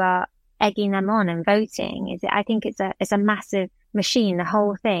viewers who are egging them on and voting? I think it's a massive machine. The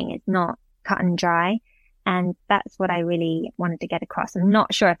whole thing is not cut and dry. And that's what I really wanted to get across. I'm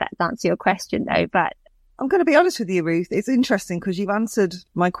not sure if that's answered your question though, but I'm going to be honest with you, Ruth. It's interesting because you've answered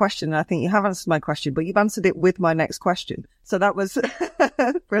my question. I think you have answered my question, but you've answered it with my next question. So that was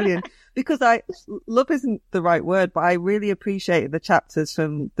brilliant because love isn't the right word, but I really appreciated the chapters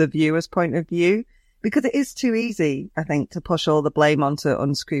from the viewer's point of view. Because it is too easy, I think, to push all the blame onto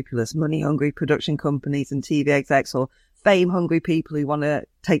unscrupulous, money-hungry production companies and TV execs or fame-hungry people who want to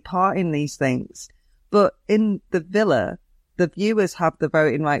take part in these things. But in the villa, the viewers have the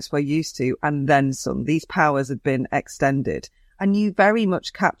voting rights we're used to, and then some. These powers have been extended. And you very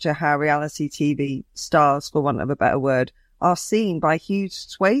much capture how reality TV stars, for want of a better word, are seen by huge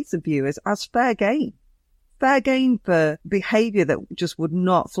swathes of viewers as fair game. Fair game for behaviour that just would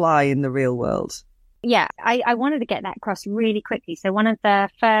not fly in the real world. Yeah, I wanted to get that across really quickly. So one of the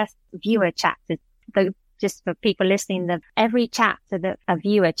first viewer chapters, just for people listening, every chapter, a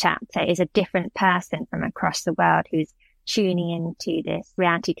viewer chapter is a different person from across the world who's tuning into this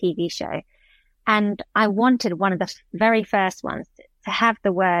reality TV show. And I wanted one of the very first ones to have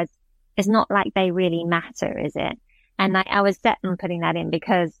the words, "It's not like they really matter, is it?" And I was set on putting that in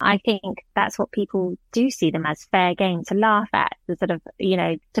because I think that's what people do see them as, fair game to laugh at, to sort of,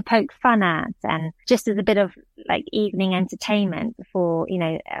 to poke fun at, and just as a bit of like evening entertainment before,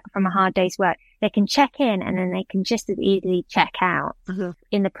 from a hard day's work. They can check in and then they can just as easily check out. Mm-hmm.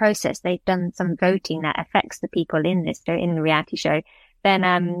 In the process, they've done some voting that affects the people in the reality show.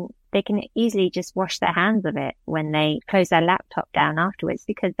 Then, they can easily just wash their hands of it when they close their laptop down afterwards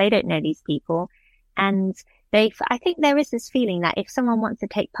because they don't know these people. And I think there is this feeling that if someone wants to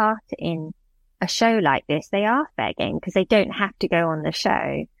take part in a show like this, they are fair game because they don't have to go on the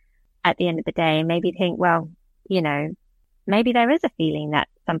show at the end of the day and maybe think, well, maybe there is a feeling that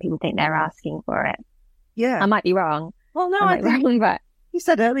some people think they're asking for it. Yeah. I might be wrong. Well, no, I think you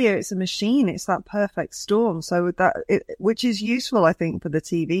said earlier it's a machine. It's that perfect storm. So which is useful, I think, for the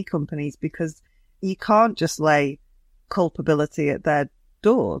TV companies because you can't just lay culpability at their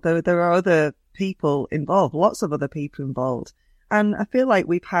door. There are other people involved, lots of other people involved. And I feel like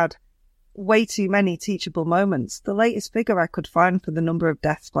we've had way too many teachable moments. The latest figure I could find for the number of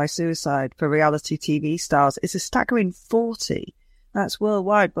deaths by suicide for reality TV stars is a staggering 40. That's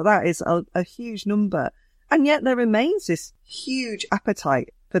worldwide, but that is a huge number. And yet there remains this huge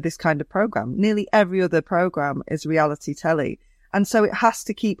appetite for this kind of program. Nearly every other program is reality telly. And so it has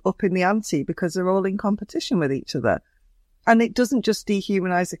to keep upping the ante because they're all in competition with each other. And it doesn't just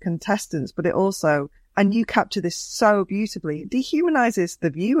dehumanize the contestants, but it also, and you capture this so beautifully, it dehumanizes the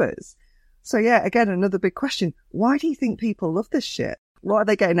viewers. So yeah, again, another big question. Why do you think people love this shit? What are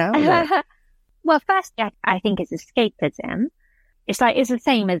they getting out of it? Well, first, I think it's escapism. It's the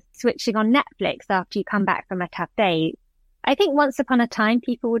same as switching on Netflix after you come back from a tough day. I think once upon a time,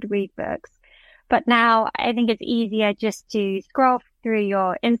 people would read books. But now I think it's easier just to scroll through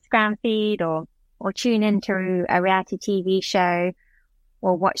your Instagram feed or tune into a reality TV show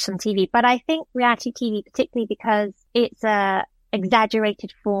or watch some TV. But I think reality TV, particularly because it's a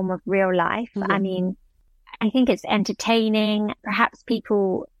exaggerated form of real life. Mm-hmm. I mean, I think it's entertaining. Perhaps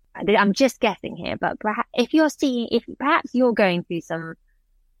people, I'm just guessing here, but perhaps perhaps you're going through some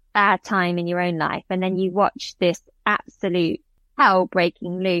bad time in your own life and then you watch this absolute hell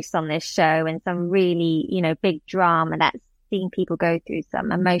breaking loose on this show and some really, big drama that's seeing people go through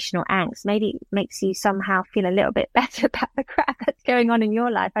some emotional angst, maybe it makes you somehow feel a little bit better about the crap that's going on in your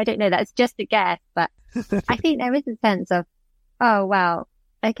life. I don't know. That's just a guess, but I think there is a sense of, oh, well,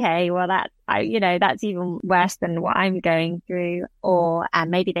 okay, well, that's even worse than what I'm going through. Or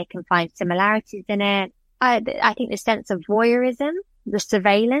maybe they can find similarities in it. I think the sense of voyeurism, the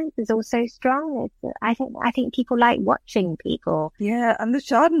surveillance is also strong. I think people like watching people. Yeah, and the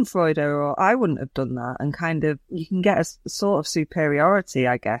Schadenfreude, or I wouldn't have done that. And kind of, you can get a sort of superiority,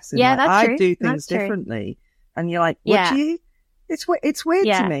 I guess. Yeah, that's true. I do things differently. And you're like, would you? It's weird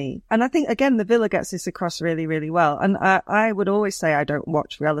to me. And I think, again, the Villa gets this across really, really well. And I would always say I don't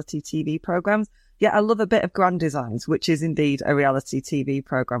watch reality TV programs. Yeah, I love a bit of Grand Designs, which is indeed a reality TV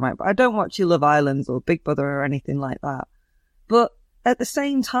program. But I don't watch your Love Islands or Big Brother or anything like that. But at the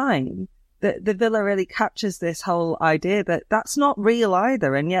same time, the Villa really captures this whole idea that that's not real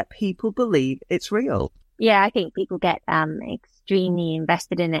either. And yet people believe it's real. Yeah, I think people get extremely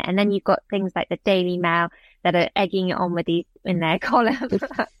invested in it. And then you've got things like the Daily Mail that are egging it on with these in their column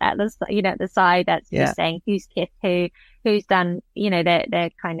at the side that's just saying who's kissed who's done,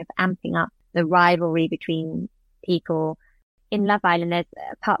 they're kind of amping up the rivalry between people. In Love Island, there's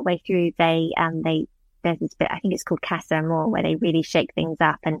part way through there's this bit, I think it's called Casa Amor, where they really shake things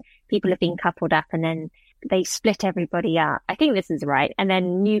up and people have been coupled up and then they split everybody up. I think this is right. And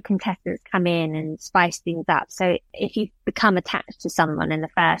then new contestants come in and spice things up. So if you become attached to someone in the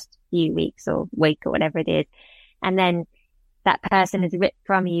first few weeks or week or whatever it is, and then that person is ripped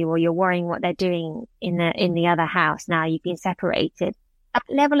from you or you're worrying what they're doing in the other house, now you've been separated, a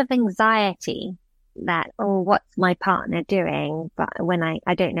level of anxiety that, oh, what's my partner doing? But when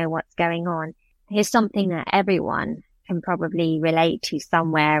I don't know what's going on. is something that everyone can probably relate to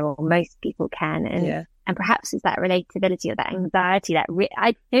somewhere, or most people can. And perhaps it's that relatability or that anxiety that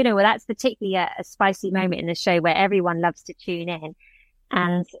I don't know. Well, that's particularly a spicy moment in the show where everyone loves to tune in.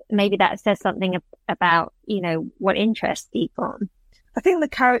 And maybe that says something about, what interests people. I think the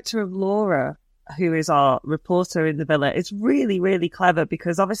character of Laura, who is our reporter in the villa, is really, really clever,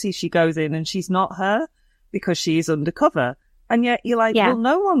 because obviously she goes in and she's not her because she's undercover. And yet you're like, well,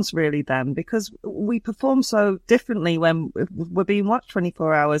 no one's really them, because we perform so differently when we're being watched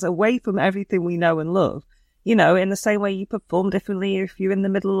 24 hours away from everything we know and love. In the same way you perform differently if you're in the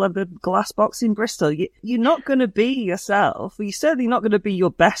middle of a glass box in Bristol. You're not going to be yourself. You're certainly not going to be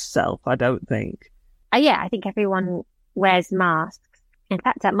your best self, I don't think. I think everyone wears masks. In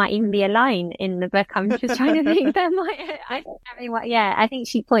fact, that might even be a line in the book. I'm just trying to think. I think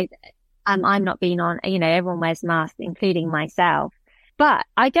she points. I'm not being on, everyone wears masks, including myself. But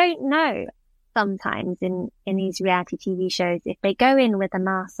I don't know sometimes in these reality TV shows if they go in with a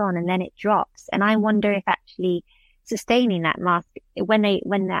mask on and then it drops. And I wonder if actually sustaining that mask, when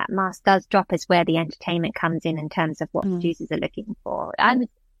that mask does drop, is where the entertainment comes in terms of what producers are looking for.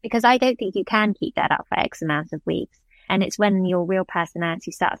 Because I don't think you can keep that up for X amount of weeks. And it's when your real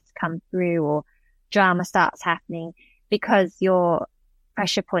personality starts to come through, or drama starts happening, because your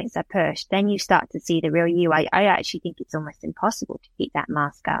pressure points are pushed, then you start to see the real you. I actually think it's almost impossible to keep that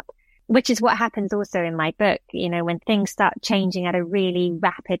mask up, which is what happens also in my book. When things start changing at a really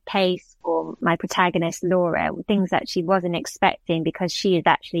rapid pace for my protagonist, Laura, things that she wasn't expecting, because she is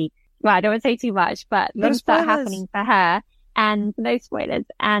actually, well, I don't want to say too much, but things start happening for her, and no spoilers.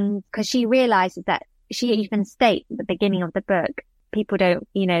 And because she realizes that, she even states at the beginning of the book, people don't,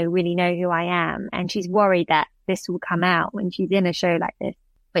 really know who I am. And she's worried that this will come out when she's in a show like this,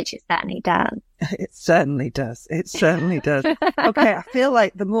 which it certainly does. It certainly does. It certainly does. Okay, I feel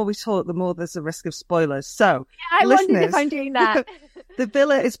like the more we talk, the more there's a risk of spoilers. So, I wondered if I'm doing that. The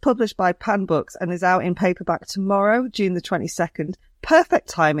Villa is published by Pan Books and is out in paperback tomorrow, June the 22nd. Perfect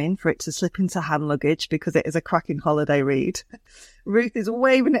timing for it to slip into hand luggage, because it is a cracking holiday read. Ruth is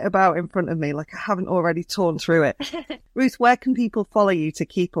waving it about in front of me like I haven't already torn through it. Ruth, where can people follow you to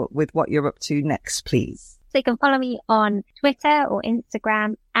keep up with what you're up to next, please? So you can follow me on Twitter or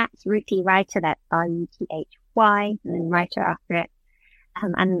Instagram at Ruthie Writer. That's RUTHY, and then writer after it.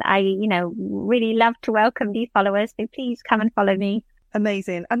 And I, really love to welcome these followers. So please come and follow me.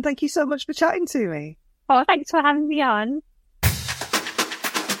 Amazing. And thank you so much for chatting to me. Oh, thanks for having me on.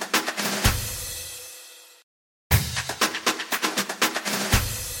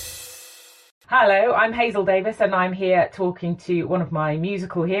 Hello, I'm Hazel Davis, and I'm here talking to one of my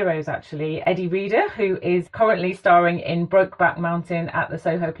musical heroes, actually, Eddie Reader, who is currently starring in Brokeback Mountain at the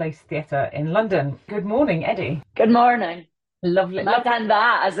Soho Place Theatre in London. Good morning, Eddie. Good morning. Lovely. Madan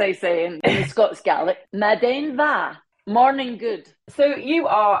va, as they say in the Scots Gaelic. Madan va. Morning good. So you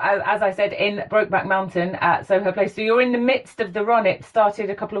are, as I said, in Brokeback Mountain at Soho Place. So you're in the midst of the run. It started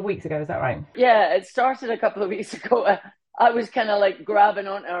a couple of weeks ago, is that right? Yeah, it started a couple of weeks ago. I was kind of like grabbing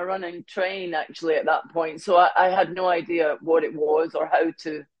onto a running train, actually, at that point. So I had no idea what it was or how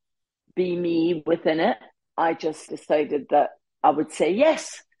to be me within it. I just decided that I would say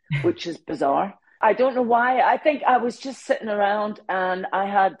yes, which is bizarre. I don't know why. I think I was just sitting around and I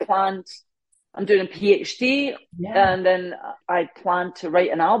had planned, I'm doing a PhD, and then I planned to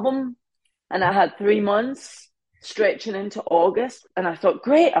write an album, and I had 3 months stretching into August, and I thought,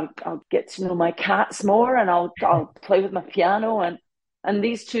 great, I'll get to know my cats more, and I'll play with my piano, and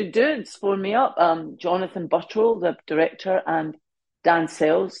these two dudes phoned me up, Jonathan Buttrell, the director, and Dan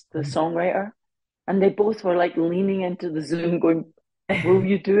Sales, the songwriter, and they both were like leaning into the Zoom going, will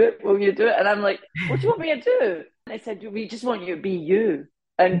you do it? Will you do it? And I'm like, what do you want me to do? And they said, we just want you to be you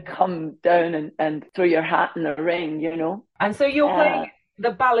and come down and throw your hat in the ring, And so you're playing the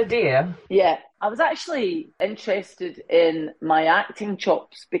balladeer. Yeah. I was actually interested in my acting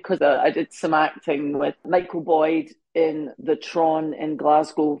chops because I did some acting with Michael Boyd in the Tron in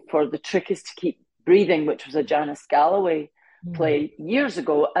Glasgow for The Trick is to Keep Breathing, which was a Janice Galloway play years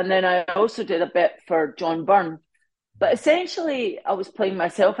ago. And then I also did a bit for John Byrne. But essentially, I was playing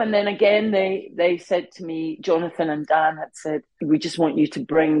myself. And then again, they said to me, Jonathan and Dan had said, we just want you to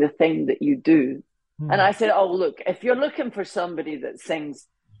bring the thing that you do. And I said, oh, look, if you're looking for somebody that sings,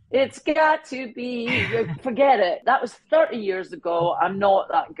 it's got to be, forget it. That was 30 years ago. I'm not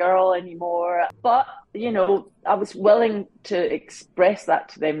that girl anymore. But, I was willing to express that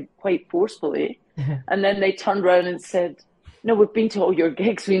to them quite forcefully. And then they turned around and said, no, we've been to all your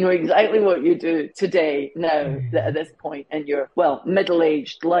gigs. We know exactly what you do today, now, at this point in your,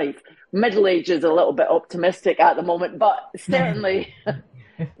 middle-aged life. Middle age is a little bit optimistic at the moment, but certainly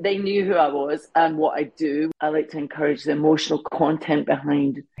They knew who I was and what I do. I like to encourage the emotional content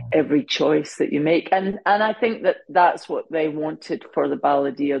behind every choice that you make. And I think that that's what they wanted for the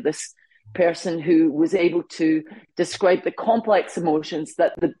balladeer, this person who was able to describe the complex emotions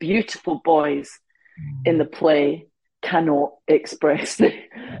that the beautiful boys in the play cannot express.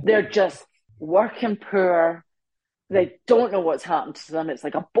 They're just working poor. They don't know what's happened to them. It's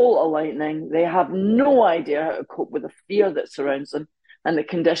like a bolt of lightning. They have no idea how to cope with the fear that surrounds them and the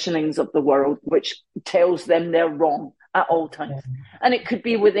conditionings of the world, which tells them they're wrong at all times. And it could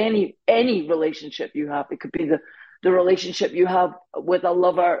be with any relationship you have. It could be the relationship you have with a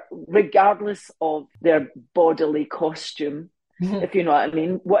lover, regardless of their bodily costume, if you know what I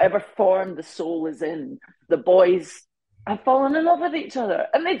mean. Whatever form the soul is in, the boys have fallen in love with each other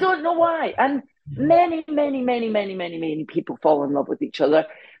and they don't know why. And many people fall in love with each other.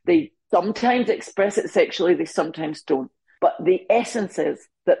 They sometimes express it sexually, they sometimes don't. But the essence is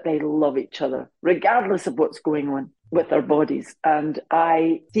that they love each other, regardless of what's going on with their bodies. And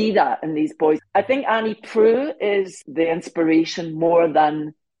I see that in these boys. I think Annie Proulx is the inspiration more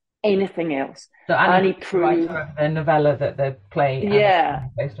than anything else. So Annie Proulx, writer of the novella that the play is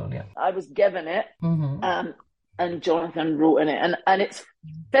based on. Yeah, I was given it, and Jonathan wrote in it, and it's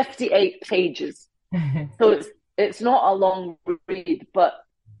 58 pages, so it's not a long read. But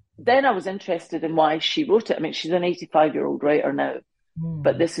then I was interested in why she wrote it. I mean, she's an 85-year-old writer now,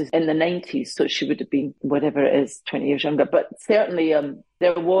 but this is in the 90s, so she would have been whatever it is, 20 years younger. But certainly,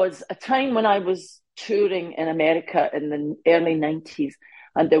 there was a time when I was touring in America in the early 90s,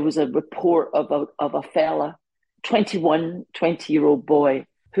 and there was a report of a fella, 20-year-old boy,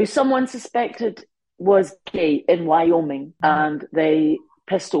 who someone suspected was gay in Wyoming, and they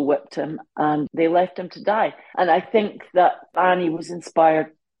pistol whipped him and they left him to die. And I think that Annie was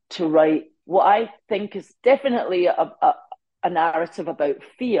inspired to write what I think is definitely a narrative about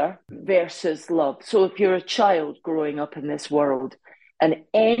fear versus love. So if you're a child growing up in this world and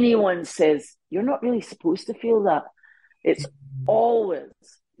anyone says, you're not really supposed to feel that, it's always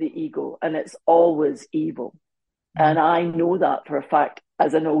the ego and it's always evil. And I know that for a fact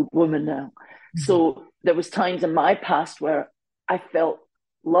as an old woman now. So there was times in my past where I felt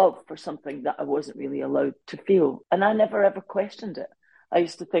love for something that I wasn't really allowed to feel. And I never ever questioned it. I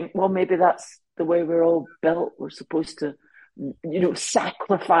used to think, well, maybe that's the way we're all built. We're supposed to,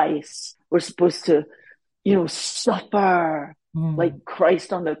 sacrifice. We're supposed to, suffer like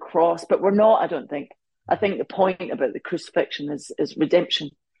Christ on the cross. But we're not, I don't think. I think the point about the crucifixion is redemption.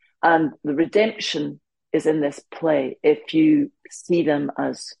 And the redemption is in this play. If you see them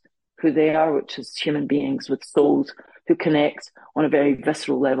as who they are, which is human beings with souls who connect on a very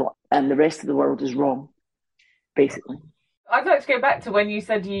visceral level, and the rest of the world is wrong, basically. I'd like to go back to when you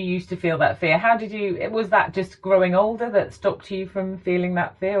said you used to feel that fear. Was that just growing older that stopped you from feeling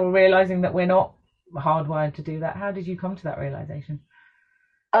that fear, or realising that we're not hardwired to do that? How did you come to that realisation?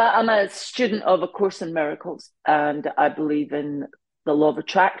 I'm a student of A Course in Miracles, and I believe in the law of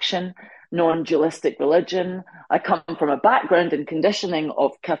attraction, non-dualistic religion. I come from a background and conditioning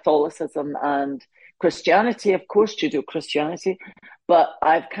of Catholicism and Christianity, of course, Judeo-Christianity, but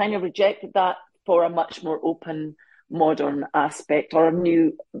I've kind of rejected that for a much more open, modern aspect, or a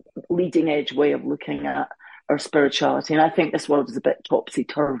new leading edge way of looking at our spirituality. And I think this world is a bit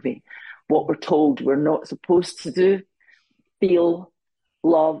topsy-turvy. What we're told we're not supposed to do, feel,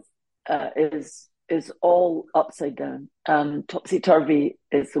 love, is all upside down. Topsy-turvy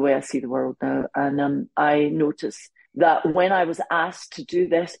is the way I see the world now. And I noticed that when I was asked to do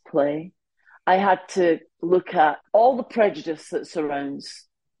this play, I had to look at all the prejudice that surrounds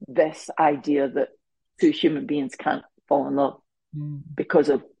this idea that two human beings can't fall in love because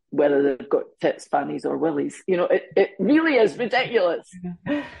of whether they've got tits, fannies or willies. It really is ridiculous.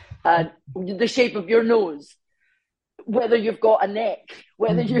 And the shape of your nose, whether you've got a neck,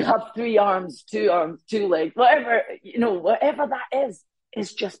 whether you have 3 arms, 2 legs, whatever that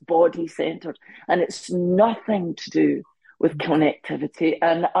is just body centered. And it's nothing to do with connectivity.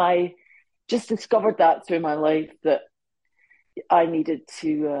 And I just discovered that through my life, that I needed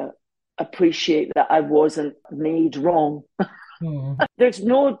to appreciate that I wasn't made wrong. There's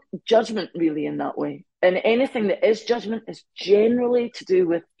no judgment really in that way. And anything that is judgment is generally to do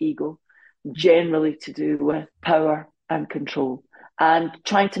with ego, generally to do with power and control, and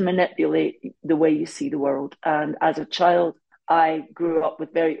trying to manipulate the way you see the world. And as a child, I grew up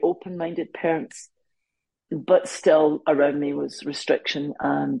with very open-minded parents, but still around me was restriction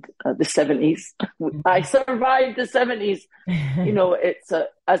and the 70s. I survived the 70s.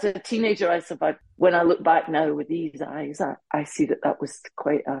 As a teenager, I survived. When I look back now with these eyes, I see that was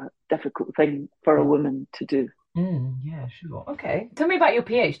quite a difficult thing for a woman to do. Yeah, sure. Okay. Tell me about your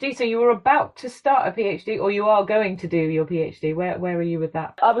PhD. So you were about to start a PhD, or you are going to do your PhD. Where are you with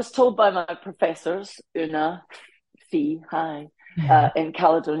that? I was told by my professors, Una, Fee, hi, in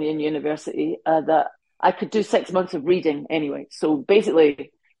Caledonian University, that I could do 6 months of reading anyway. So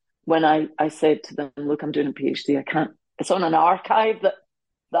basically, when I said to them, look, I'm doing a PhD, I can't, it's on an archive that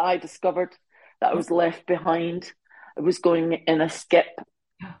I discovered that I was left behind. It was going in a skip.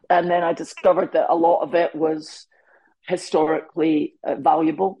 And then I discovered that a lot of it was historically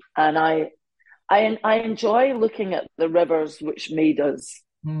valuable. And I enjoy looking at the rivers which made us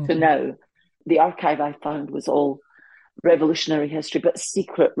to now. The archive I found was all revolutionary history, but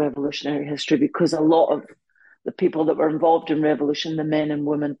secret revolutionary history, because a lot of the people that were involved in revolution, the men and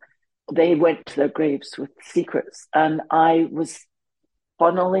women, they went to their graves with secrets. And I was,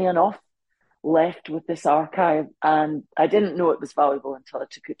 funnily enough, left with this archive, and I didn't know it was valuable until I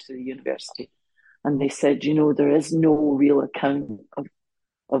took it to the university. And they said, you know, there is no real account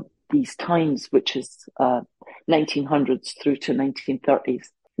of these times, which is 1900s through to 1930s.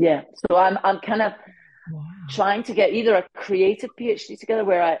 Yeah, so I'm kind of trying to get either a creative PhD together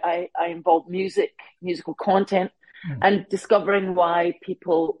where I involve musical content, and discovering why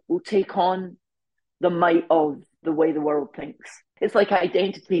people will take on the might of the way the world thinks. It's like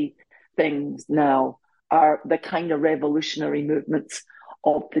identity things now are the kind of revolutionary movements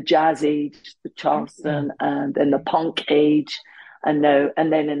of the jazz age, the Charleston, and in the punk age, and now,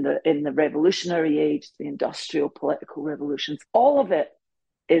 and then in the revolutionary age, the industrial political revolutions. All of it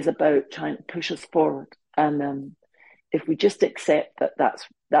is about trying to push us forward. And if we just accept that's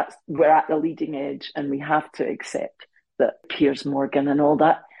we're at the leading edge, and we have to accept that Piers Morgan and all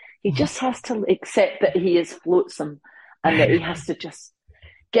that, he just has to accept that he is flotsam, and that he has to just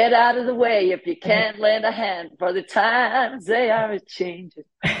get out of the way if you can't lend a hand, for the times they are changing.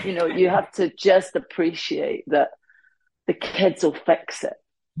 You know, you have to just appreciate that the kids will fix it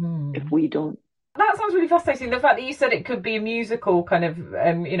if we don't. That sounds really fascinating. The fact that you said it could be a musical kind of,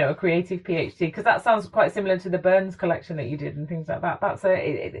 a creative PhD, because that sounds quite similar to the Burns collection that you did and things like that. That's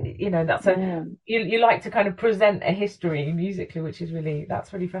you like to kind of present a history musically, which is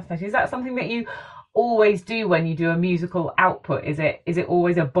that's really fascinating. Is that something that you always do when you do a musical output? Is it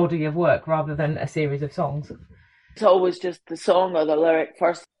always a body of work rather than a series of songs? It's always just the song or the lyric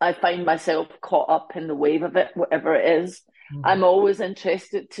first. I find myself caught up in the wave of it, whatever it is. I'm always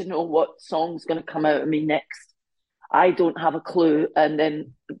interested to know what song's going to come out of me next. I don't have a clue. And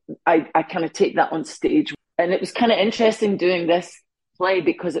then I kind of take that on stage. And it was kind of interesting doing this play,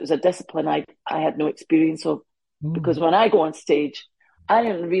 because it was a discipline I had no experience of. Because when I go on stage, I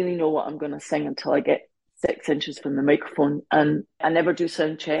don't really know what I'm going to sing until I get 6 inches from the microphone. And I never do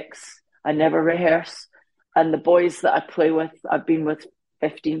sound checks. I never rehearse. And the boys that I play with, I've been with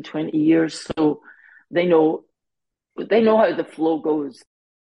 15, 20 years. So they know how the flow goes.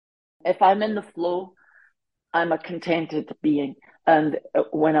 If I'm in the flow, I'm a contented being. And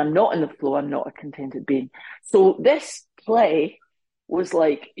when I'm not in the flow, I'm not a contented being. So this play was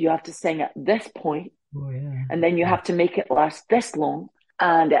like, you have to sing at this point, and then you have to make it last this long,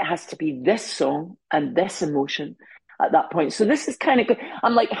 and it has to be this song and this emotion at that point. So this is kind of good.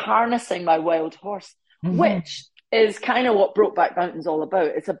 I'm like harnessing my wild horse, which is kind of what Brokeback Mountain's all about.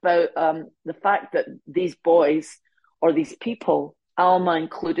 It's about the fact that these boys, or these people, Alma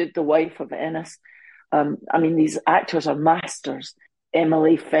included, the wife of Ennis, these actors are masters.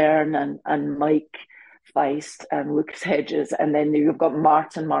 Emily Fern and Mike Feist and Lucas Hedges, and then you've got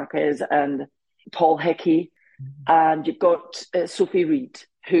Martin Marquez and Paul Hickey, and you've got Sophie Reed,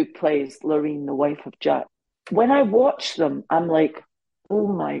 who plays Lorene, the wife of Jack. When I watch them, I'm like, oh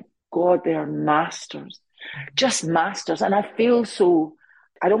my God, they are masters, just masters. And I feel so,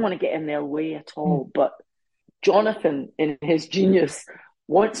 I don't want to get in their way at all, but Jonathan, in his genius,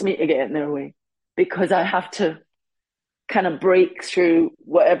 wants me to get in their way, because I have to kind of break through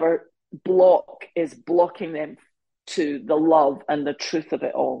whatever block is blocking them to the love and the truth of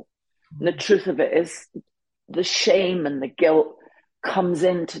it all. And the truth of it is the shame and the guilt comes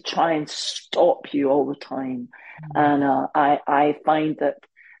in to try and stop you all the time. And I find that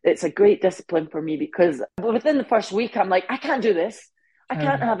it's a great discipline for me, because within the first week, I'm like, I can't do this. I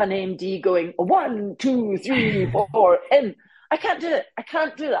can't have an MD going 1, 2, 3, 4 in. I can't do it. I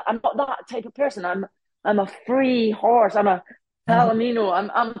can't do that. I'm not that type of person. I'm a free horse. I'm a Palomino.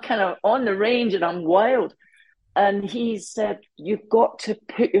 I'm kind of on the range, and I'm wild. And he said, you've got to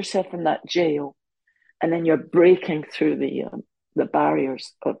put yourself in that jail, and then you're breaking through the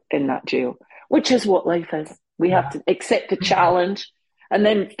barriers in that jail, which is what life is. We have to accept the challenge and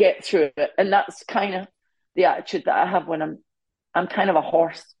then get through it. And that's kind of the attitude that I have when I'm kind of a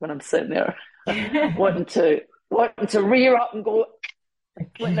horse when I'm sitting there wanting to wanting to rear up and go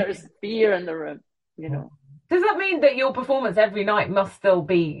when there's fear in the room, you know. Does that mean that your performance every night must still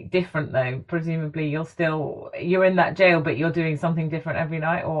be different, though? Presumably you're in that jail, but you're doing something different every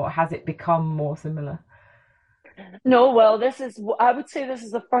night, or has it become more similar? No, well, I would say this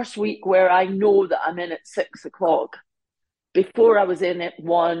is the first week where I know that I'm in at 6:00. Before I was in at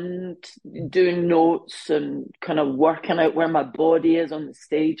 1, doing notes and kind of working out where my body is on the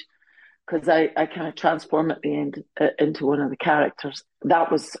stage, because I kind of transform at the end into one of the characters.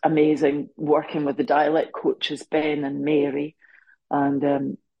 That was amazing, working with the dialect coaches, Ben and Mary, and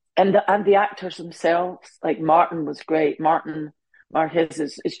the actors themselves. Like Martin was great. Martin Marquez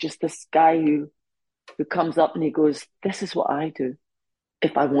is just this guy who comes up and he goes, "This is what I do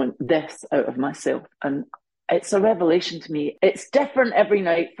if I want this out of myself." And it's a revelation to me. It's different every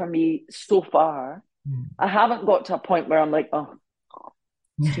night for me so far. I haven't got to a point where I'm like, oh,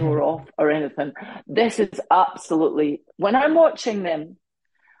 snore off or anything. This is absolutely, when I'm watching them,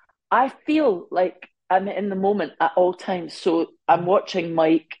 I feel like I'm in the moment at all times. So I'm watching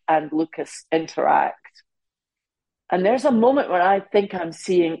Mike and Lucas interact. And there's a moment where I think I'm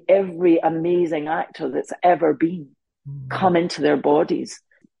seeing every amazing actor that's ever been come into their bodies.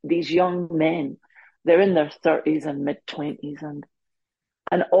 These young men, they're in their 30s and mid-20s,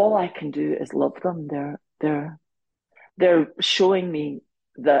 and all I can do is love them. They're showing me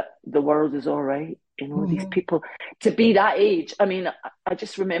that the world is all right. You know, these people, to be that age. I mean, I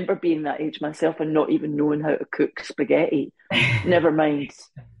just remember being that age myself and not even knowing how to cook spaghetti. Never mind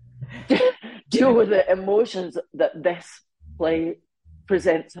deal with the emotions that this play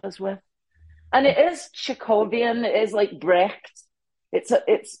presents us with. And it is Chekhovian. It is like Brecht. It's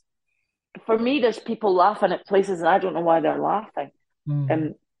for me, there's people laughing at places and I don't know why they're laughing.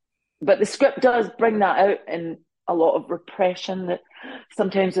 But the script does bring that out in a lot of repression, that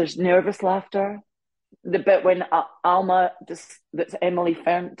sometimes there's nervous laughter. The bit when Alma, that's Emily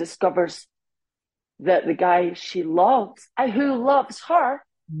Fern, discovers that the guy she loves, who loves her,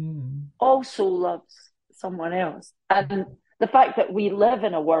 also loves someone else. And the fact that we live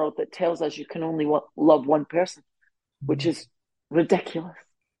in a world that tells us you can only love one person, which is ridiculous.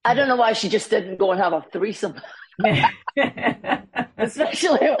 I don't know why she just didn't go and have a threesome.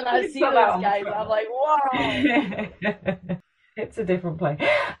 Especially when I see those guys, I'm like, wow. It's a different play.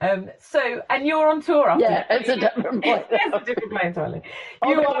 And you're on tour after Yeah, it's a different play. It's a different play entirely.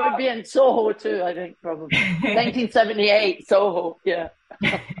 You would be in Soho too, I think, probably. 1978, Soho, yeah.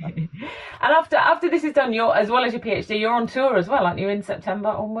 And after this is done, you're, as well as your PhD, you're on tour as well, aren't you, in September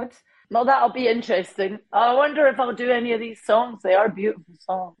onwards? Well, that'll be interesting. I wonder if I'll do any of these songs. They are beautiful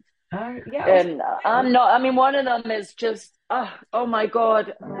songs. Yeah. And I'm not, I mean, one of them is just, oh my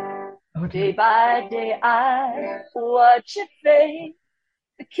God. Day by day I watch your face,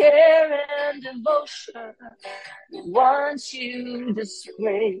 the care and devotion once you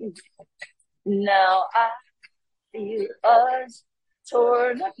display. Now I feel us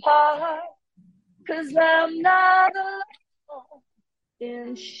torn apart, 'cause I'm not alone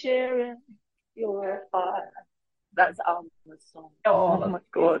in sharing your heart. That's Alma's song. Oh my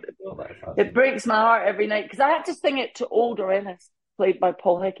God. It breaks my heart every night, because I had to sing it to older Ennis, played by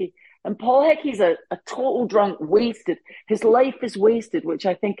Paul Hickey. And Paul Hickey's a total drunk, wasted. His life is wasted, which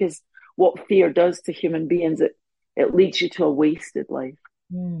I think is what fear does to human beings. It leads you to a wasted life,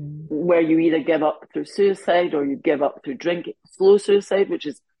 where you either give up through suicide or you give up through drinking, slow suicide, which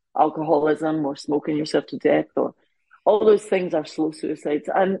is alcoholism or smoking yourself to death, or all those things are slow suicides.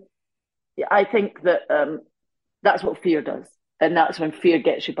 And I think that that's what fear does. And that's when fear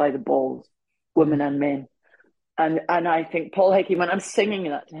gets you by the balls, women and men. And I think Paul Hickey, when I'm singing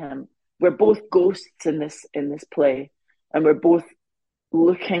that to him, we're both ghosts in this play, and we're both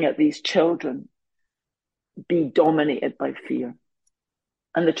looking at these children be dominated by fear,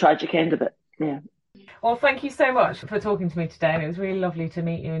 and the tragic end of it. Yeah. Well, thank you so much for talking to me today. And it was really lovely to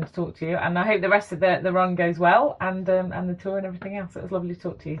meet you and to talk to you. And I hope the rest of the run goes well, and the tour and everything else. It was lovely to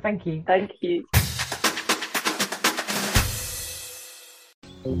talk to you. Thank you. Thank you.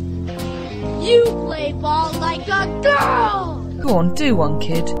 You play ball like a girl! Go on, do one,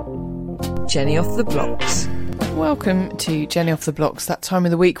 kid. Jenny off the blocks. Welcome to Jenny Off the Blocks, that time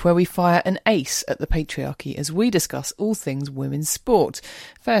of the week where we fire an ace at the patriarchy as we discuss all things women's sport.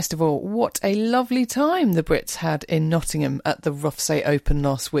 First of all, what a lovely time the Brits had in Nottingham at the Roughsay Open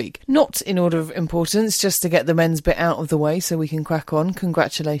last week. Not in order of importance, just to get the men's bit out of the way so we can crack on.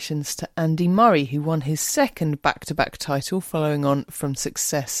 Congratulations to Andy Murray, who won his second back-to-back title following on from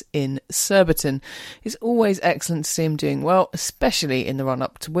success in Surbiton. It's always excellent to see him doing well, especially in the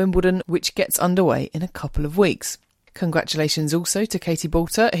run-up to Wimbledon, which gets underway in a couple of weeks. Congratulations also to Katie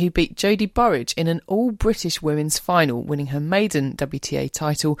Boulter, who beat Jodie Burrage in an all-British women's final, winning her maiden WTA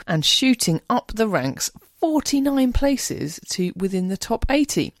title and shooting up the ranks 49 places to within the top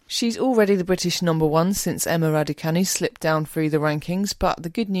 80. She's already the British #1 since Emma Raducanu slipped down through the rankings, but the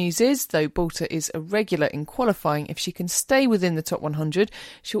good news is, though Boulter is a regular in qualifying, if she can stay within the top 100,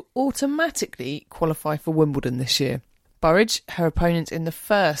 she'll automatically qualify for Wimbledon this year. Burrage, her opponent in the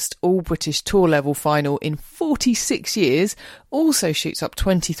first all-British tour level final in 46 years, also shoots up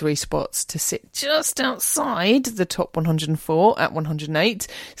 23 spots to sit just outside the top 104 at 108,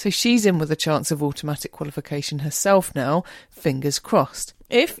 so she's in with a chance of automatic qualification herself now, fingers crossed.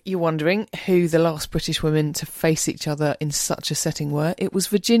 If you're wondering who the last British women to face each other in such a setting were, it was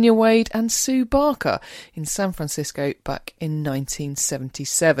Virginia Wade and Sue Barker in San Francisco back in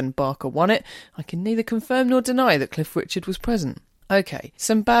 1977. Barker won it. I can neither confirm nor deny that Cliff Richard was present. Okay,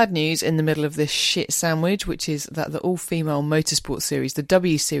 some bad news in the middle of this shit sandwich, which is that the all-female motorsport series, the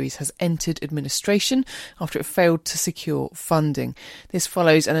W Series, has entered administration after it failed to secure funding. This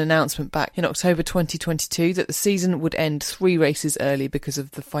follows an announcement back in October 2022 that the season would end 3 races early because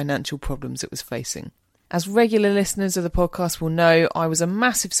of the financial problems it was facing. As regular listeners of the podcast will know, I was a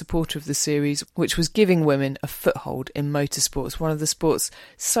massive supporter of the series, which was giving women a foothold in motorsports, one of the sports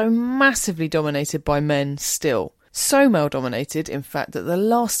so massively dominated by men still. So male-dominated, in fact, that the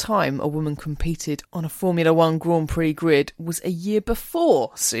last time a woman competed on a Formula One Grand Prix grid was a year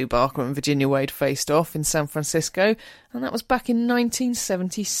before Sue Barker and Virginia Wade faced off in San Francisco, and that was back in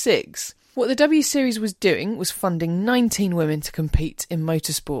 1976. What the W Series was doing was funding 19 women to compete in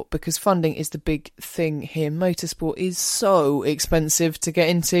motorsport, because funding is the big thing here. Motorsport is so expensive to get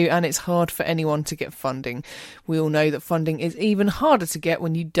into, and it's hard for anyone to get funding. We all know that funding is even harder to get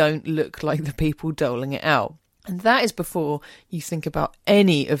when you don't look like the people doling it out. And that is before you think about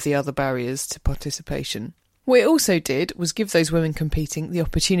any of the other barriers to participation. What it also did was give those women competing the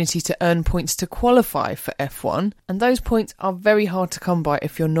opportunity to earn points to qualify for F1, and those points are very hard to come by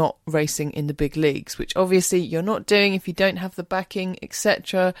if you're not racing in the big leagues, which obviously you're not doing if you don't have the backing,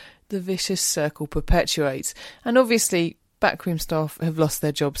 etc. The vicious circle perpetuates. And obviously backroom staff have lost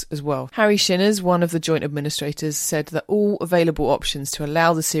their jobs as well. Harry Shinners, one of the joint administrators, said that all available options to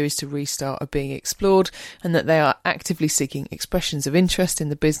allow the series to restart are being explored, and that they are actively seeking expressions of interest in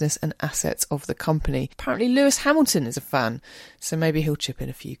the business and assets of the company. Apparently Lewis Hamilton is a fan, so maybe he'll chip in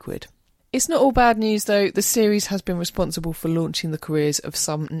a few quid. It's not all bad news though. The series has been responsible for launching the careers of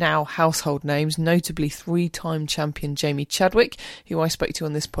some now household names, notably 3-time champion Jamie Chadwick, who I spoke to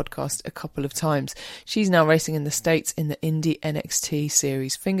on this podcast a couple of times. She's now racing in the States in the Indy NXT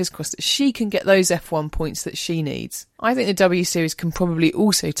series. Fingers crossed that she can get those F1 points that she needs. I think the W Series can probably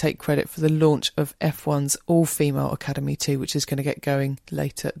also take credit for the launch of F1's all-female academy too, which is going to get going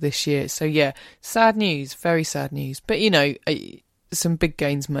later this year. So yeah, sad news, very sad news. But you know, some big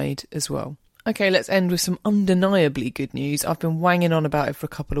gains made as well. Okay, let's end with some undeniably good news. I've been wanging on about it for a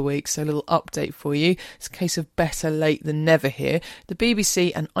couple of weeks, so a little update for you. It's a case of better late than never here. The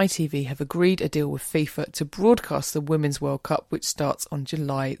BBC and ITV have agreed a deal with FIFA to broadcast the Women's World Cup, which starts on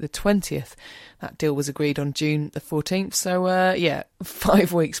July the 20th. That deal was agreed on June the 14th, so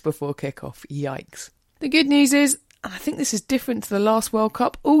 5 weeks before kick-off. Yikes. The good news is, and I think this is different to the last World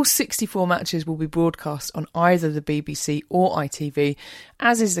Cup, all 64 matches will be broadcast on either the BBC or ITV,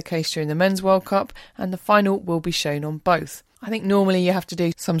 as is the case during the Men's World Cup, and the final will be shown on both. I think normally you have to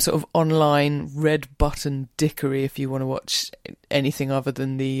do some sort of online red button dickery if you want to watch anything other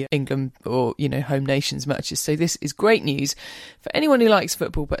than the England or, home nations matches. So this is great news for anyone who likes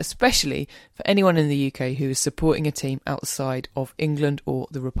football, but especially for anyone in the UK who is supporting a team outside of England or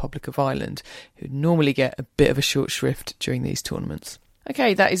the Republic of Ireland, who normally get a bit of a short shrift during these tournaments.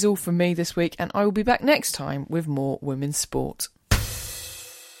 Okay, that is all from me this week, and I will be back next time with more women's sport.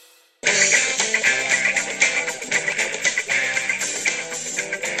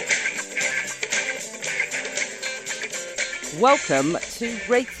 Welcome to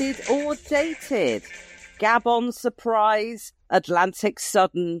Rated or Dated. Gabon surprise, Atlantic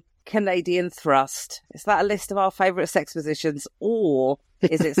sudden, Canadian thrust. Is that a list of our favourite sex positions, or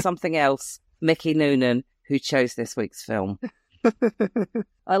is it something else? Mickey Noonan, who chose this week's film.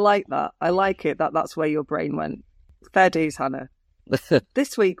 I like that. I like it. That's where your brain went. Fair dues, Hannah.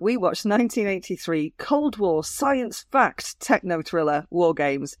 This week we watched 1983 Cold War science fact techno thriller War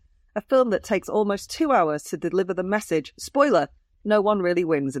Games. A film that takes almost 2 hours to deliver the message, spoiler, no one really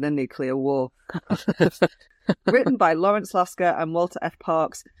wins in a nuclear war. Written by Lawrence Lasker and Walter F.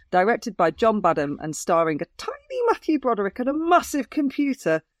 Parks, directed by John Badham and starring a tiny Matthew Broderick and a massive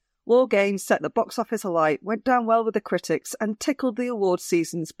computer, War Games set the box office alight, went down well with the critics, and tickled the award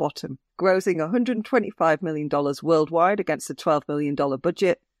season's bottom, grossing $125 million worldwide against a $12 million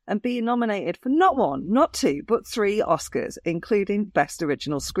budget, and being nominated for not one, not two, but 3 Oscars, including Best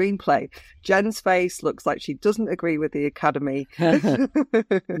Original Screenplay. Jen's face looks like she doesn't agree with the Academy.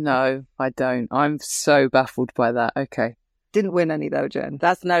 No, I don't. I'm so baffled by that. Okay. Didn't win any though, Jen.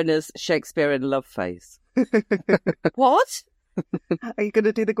 That's known as Shakespearean love face. What? Are you going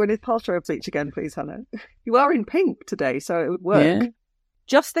to do the Gwyneth Paltrow bleach again, please, Hannah? You are in pink today, so it would work. Yeah.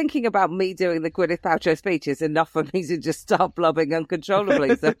 Just thinking about me doing the Gwyneth Paltrow speech is enough for me to just start blubbing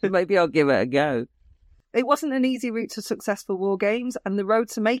uncontrollably, so maybe I'll give it a go. It wasn't an easy route to successful War Games, and the road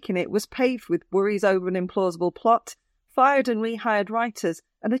to making it was paved with worries over an implausible plot, fired and rehired writers,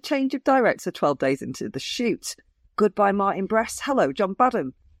 and a change of director 12 days into the shoot. Goodbye Martin Brest, hello John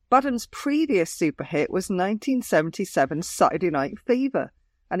Badham. Badham's previous super hit was 1977's Saturday Night Fever,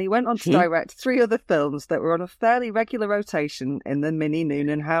 and he went on to direct 3 other films that were on a fairly regular rotation in the Minnie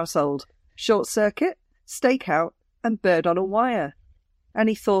Noonan household: Short Circuit, Stakeout, and Bird on a Wire.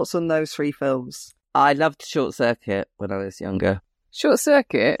 Any thoughts on those 3 films? I loved Short Circuit when I was younger. Short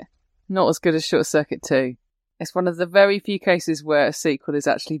Circuit, not as good as Short Circuit 2. It's one of the very few cases where a sequel is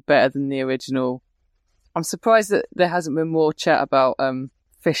actually better than the original. I'm surprised that there hasn't been more chat about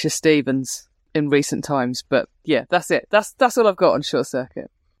Fisher Stevens in recent times, but yeah, that's it. That's all I've got on Short Circuit.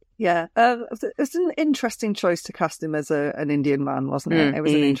 Yeah, it's an interesting choice to cast him as an Indian man, wasn't it? It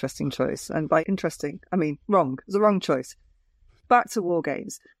was an interesting choice, and by interesting, I mean wrong. It was a wrong choice. Back to War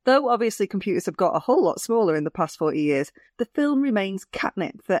Games. Though obviously computers have got a whole lot smaller in the past 40 years, the film remains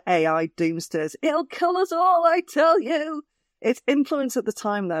catnip for AI doomsters. It'll kill us all, I tell you! Its influence at the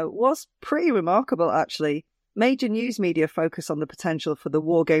time, though, was pretty remarkable, actually. Major news media focus on the potential for the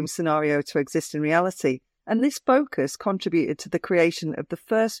War Games scenario to exist in reality, and this focus contributed to the creation of the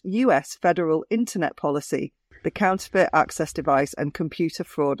first US federal internet policy, the Counterfeit Access Device and Computer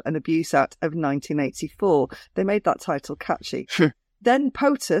Fraud and Abuse Act of 1984. They made that title catchy. Then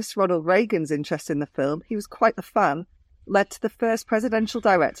POTUS, Ronald Reagan's interest in the film, he was quite a fan, led to the first presidential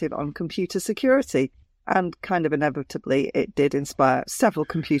directive on computer security, and kind of inevitably it did inspire several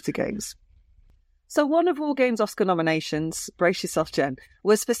computer games. So one of War Games' Oscar nominations, brace yourself, Jen,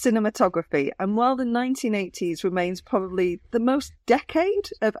 was for cinematography, and while the 1980s remains probably the most decade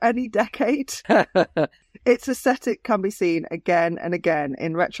of any decade, its aesthetic can be seen again and again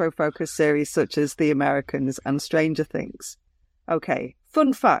in retro-focused series such as The Americans and Stranger Things. Okay,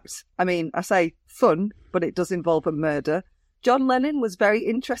 fun fact. I mean, I say fun, but it does involve a murder. John Lennon was very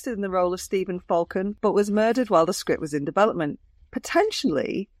interested in the role of Stephen Falcon, but was murdered while the script was in development.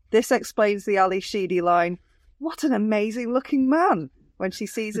 Potentially, this explains the Ali Sheedy line, "What an amazing looking man," when she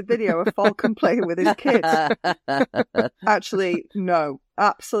sees a video of Falcon playing with his kids. Actually, no,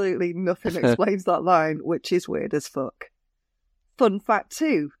 absolutely nothing explains that line, which is weird as fuck. Fun fact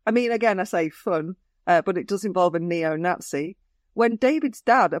too. I mean, again, I say fun, but it does involve a neo-Nazi. When David's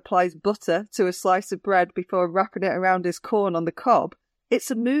dad applies butter to a slice of bread before wrapping it around his corn on the cob, it's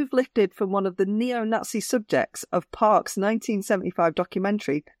a move lifted from one of the neo-Nazi subjects of Park's 1975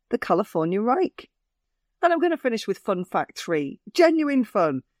 documentary, The California Reich. And I'm going to finish with fun fact 3. Genuine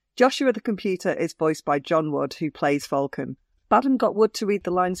fun. Joshua the computer is voiced by John Wood, who plays Falcon. Badham got Wood to read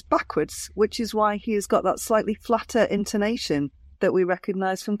the lines backwards, which is why he has got that slightly flatter intonation that we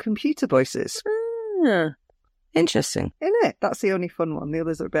recognise from computer voices. Interesting. Isn't it? That's the only fun one. The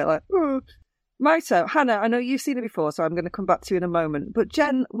others are a bit like, oh. Righto, Hannah, I know you've seen it before, so I'm going to come back to you in a moment. But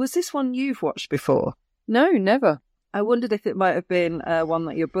Jen, was this one you've watched before? No, never. I wondered if it might have been one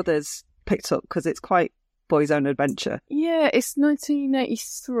that your brothers picked up, because it's quite boys' own adventure. Yeah, it's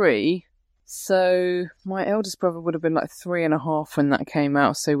 1983, so my eldest brother would have been like 3.5 when that came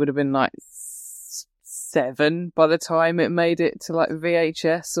out, so he would have been like 7 by the time it made it to like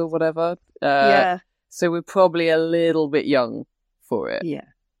VHS or whatever. Yeah. So we're probably a little bit young for it. Yeah.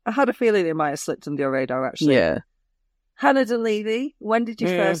 I had a feeling it might have slipped under your radar, actually. Yeah. Hannah Dunleavy, when did you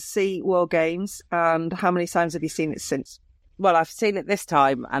first see War Games, and how many times have you seen it since? Well, I've seen it this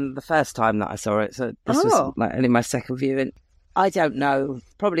time and the first time that I saw it, so this was like only my second viewing. I don't know,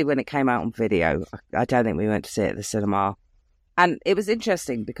 probably when it came out on video. I don't think we went to see it at the cinema. And it was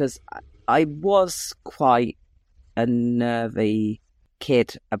interesting because I was quite a nervy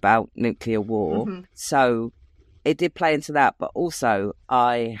kid about nuclear war, so it did play into that, but also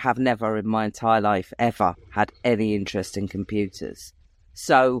I have never in my entire life ever had any interest in computers.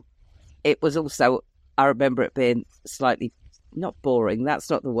 So it was also, I remember it being slightly, not boring, that's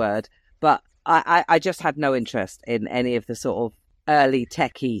not the word, but I just had no interest in any of the sort of early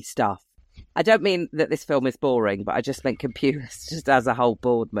techie stuff. I don't mean that this film is boring, but I just think computers just as a whole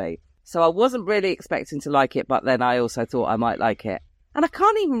bored me. So I wasn't really expecting to like it, but then I also thought I might like it. And I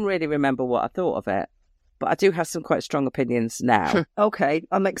can't even really remember what I thought of it. But I do have some quite strong opinions now. Okay,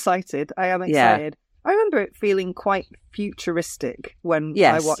 I'm excited. I am excited. I remember it feeling quite futuristic when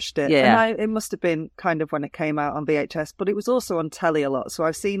I watched it. Yeah. And it must have been kind of when it came out on VHS, but it was also on telly a lot. So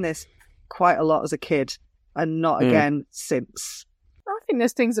I've seen this quite a lot as a kid and not again since. I think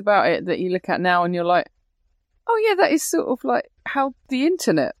there's things about it that you look at now and you're like, oh yeah, that is sort of like how the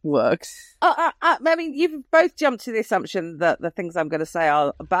internet works. I mean, you've both jumped to the assumption that the things I'm going to say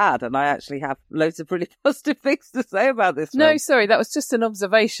are bad, and I actually have loads of really positive things to say about this film. No, sorry, that was just an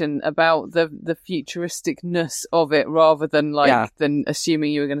observation about the futuristicness of it, rather than than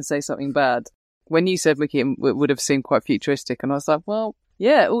assuming you were going to say something bad. When you said Mickey, it would have seemed quite futuristic, and I was like, well,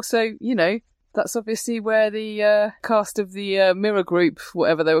 yeah. Also, you know, that's obviously where the cast of the Mirror Group,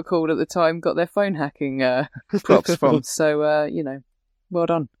 whatever they were called at the time, got their phone hacking props from. So, you know, well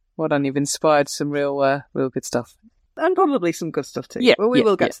done. Well done. You've inspired some real good stuff. And probably some good stuff too. Yeah, well, we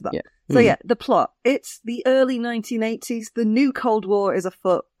will get to that. Yeah. So the plot. It's the early 1980s. The new Cold War is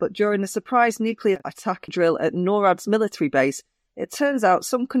afoot, but during a surprise nuclear attack drill at NORAD's military base, it turns out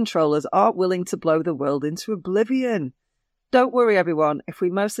some controllers aren't willing to blow the world into oblivion. Don't worry, everyone. If we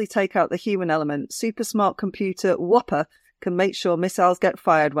mostly take out the human element, super smart computer Whopper can make sure missiles get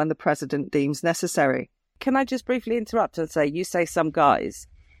fired when the president deems necessary. Can I just briefly interrupt and say, you say some guys.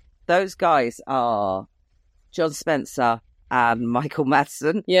 Those guys are John Spencer and Michael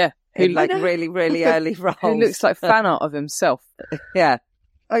Madsen. Yeah. Who like really, really early roles. Who looks like fan art of himself. Yeah.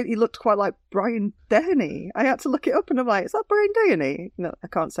 He looked quite like Brian Denny. I had to look it up and I'm like, is that Brian Denny? No, I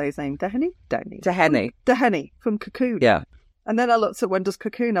can't say his name. Dehenny from Cocoon. Yeah. And then I looked at when does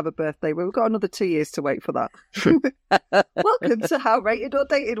Cocoon have a birthday? Well, we've got another 2 years to wait for that. Welcome to How Rated or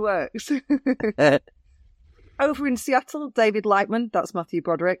Dated Works. Over in Seattle, David Lightman, that's Matthew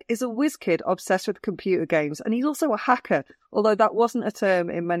Broderick, is a whiz kid obsessed with computer games, and he's also a hacker, although that wasn't a term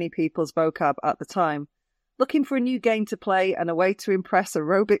in many people's vocab at the time. Looking for a new game to play and a way to impress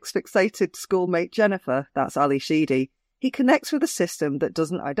aerobics-fixated schoolmate Jennifer, that's Ali Sheedy, he connects with a system that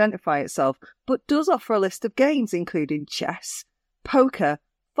doesn't identify itself, but does offer a list of games including chess, poker,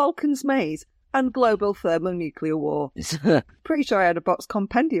 Falcon's Maze, and global thermonuclear war. Pretty sure I had a box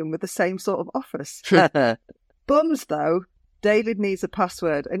compendium with the same sort of offers. Bums, though. David needs a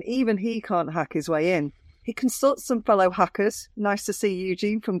password, and even he can't hack his way in. He consults some fellow hackers. Nice to see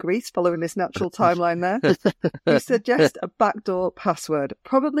Eugene from Greece following this natural timeline there. Who suggest a backdoor password,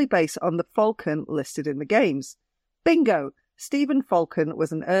 probably based on the Falcon listed in the games. Bingo! Stephen Falcon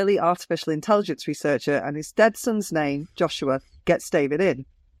was an early artificial intelligence researcher, and his dead son's name, Joshua, gets David in.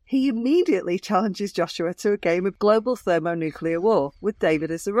 He immediately challenges Joshua to a game of global thermonuclear war, with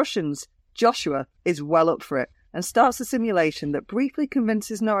David as the Russians. Joshua is well up for it, and starts a simulation that briefly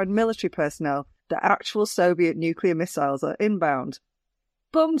convinces NORAD military personnel that actual Soviet nuclear missiles are inbound.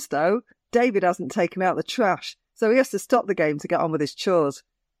 Bums, though, David hasn't taken out the trash, so he has to stop the game to get on with his chores.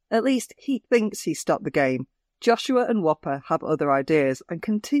 At least he thinks he stopped the game. Joshua and Whopper have other ideas, and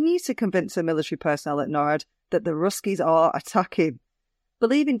continue to convince the military personnel at NORAD that the Ruskies are attacking.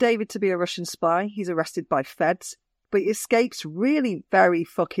 Believing David to be a Russian spy, he's arrested by feds, but he escapes really very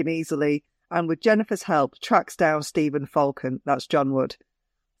fucking easily, and with Jennifer's help, tracks down Stephen Falcon, that's John Wood.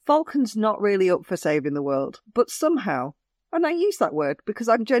 Falcon's not really up for saving the world, but somehow, and I use that word because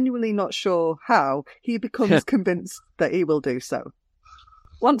I'm genuinely not sure how, he becomes convinced that he will do so.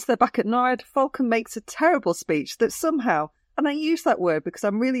 Once they're back at NORAD, Falcon makes a terrible speech that somehow, and I use that word because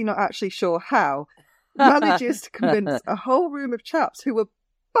I'm really not actually sure how, manages to convince a whole room of chaps who were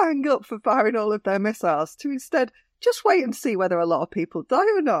bang up for firing all of their missiles to instead just wait and see whether a lot of people die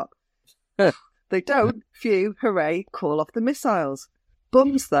or not. They don't, phew, hooray, call off the missiles.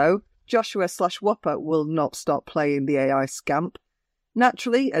 Bums, though, Joshua/Whopper will not stop playing the AI scamp.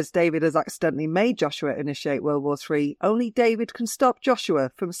 Naturally, as David has accidentally made Joshua initiate World War III, only David can stop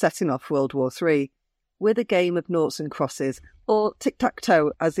Joshua from setting off World War III, with a game of noughts and crosses, or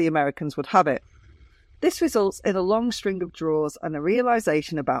tic-tac-toe as the Americans would have it. This results in a long string of draws and a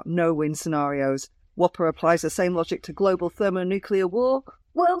realisation about no-win scenarios. Whopper applies the same logic to global thermonuclear war.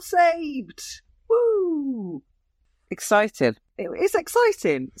 Well saved! Woo! Excited. It's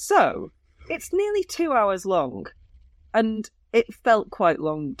exciting. So, it's nearly 2 hours long, and it felt quite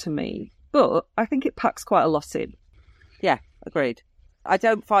long to me, but I think it packs quite a lot in. Yeah, agreed. I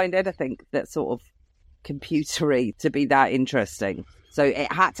don't find anything that's sort of computery to be that interesting. So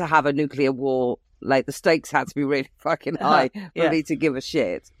it had to have a nuclear war, like the stakes had to be really fucking high for me to give a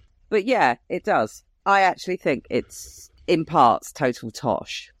shit. But yeah, it does. I actually think it's in parts, total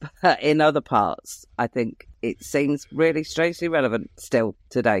tosh. But in other parts, I think it seems really strangely relevant still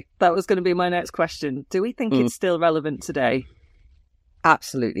today. That was going to be my next question. Do we think it's still relevant today?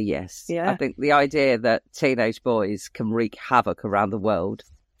 Absolutely, yes. Yeah. I think the idea that teenage boys can wreak havoc around the world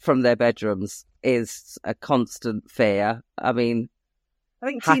from their bedrooms is a constant fear. I mean, I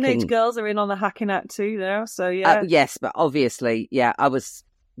think hacking... teenage girls are in on the hacking act too now, so yeah. Yes, but obviously, yeah, I was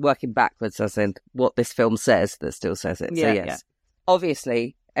working backwards as in what this film says that still says it. Yeah, so yes. yeah.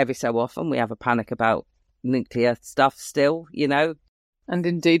 Obviously, every so often we have a panic about nuclear stuff still, you know. And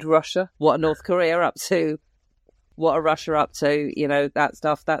indeed Russia. What are North Korea up to? What are Russia up to? You know, that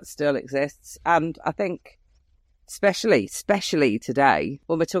stuff, that still exists. And I think, especially today,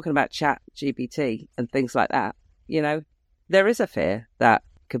 when we're talking about chat GPT and things like that, you know, there is a fear that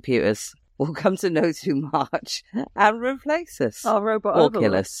computers will come to know too much and replace us. Our robot or overlords.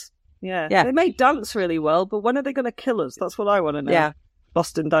 kill us. Yeah. Yeah. They may dance really well, but when are they going to kill us? That's what I want to know. Yeah.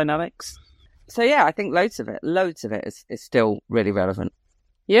 Boston Dynamics. So yeah, I think loads of it is still really relevant.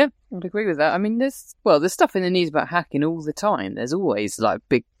 Yeah, I would agree with that. I mean, there's stuff in the news about hacking all the time. There's always like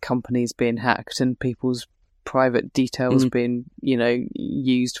big companies being hacked and people's private details being, you know,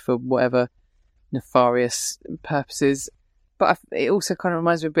 used for whatever nefarious purposes. But it also kind of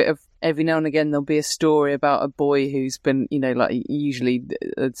reminds me a bit of every now and again there'll be a story about a boy who's been, you know, like usually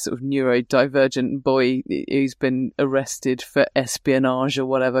a sort of neurodivergent boy who's been arrested for espionage or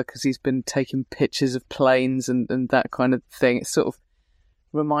whatever because he's been taking pictures of planes and that kind of thing. It's sort of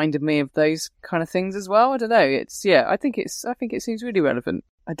reminded me of those kind of things as well. I don't know. I think it seems really relevant.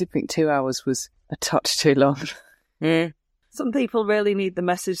 I did think 2 hours was a touch too long. Some people really need the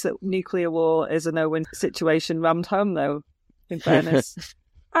message that nuclear war is a no-win situation rammed home, though, in fairness.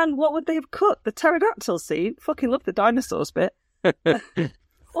 And what would they have cut? The pterodactyl scene? Fucking love the dinosaurs bit.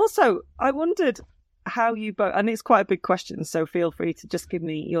 Also, I wondered how you both, and it's quite a big question, so feel free to just give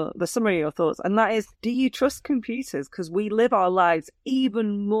me the summary of your thoughts, and that is, do you trust computers? Because we live our lives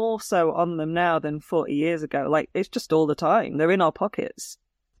even more so on them now than 40 years ago. Like, it's just all the time. They're in our pockets.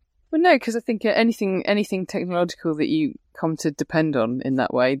 Well, no, because I think anything technological that you come to depend on in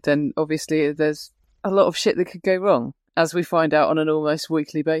that way, then obviously there's a lot of shit that could go wrong, as we find out on an almost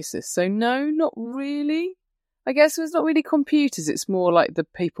weekly basis. So no, not really. I guess it's not really computers. It's more like the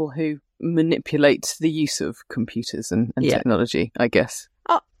people who manipulate the use of computers and technology, I guess.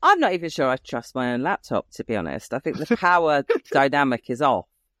 I'm not even sure I trust my own laptop, to be honest. I think the power dynamic is off,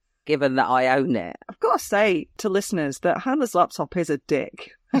 given that I own it. I've got to say to listeners that Hannah's laptop is a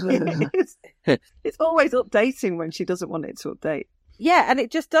dick. It's always updating when she doesn't want it to update. Yeah, and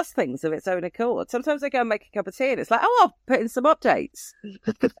it just does things of its own accord. Sometimes I go and make a cup of tea and it's like, oh, I'll put in some updates.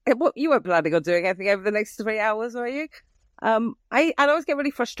 What, you weren't planning on doing anything over the next 3 hours, were you? I always get really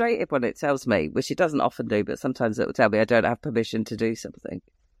frustrated when it tells me, which it doesn't often do, but sometimes it will tell me I don't have permission to do something.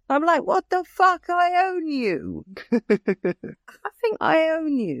 I'm like, what the fuck? I own you. I think I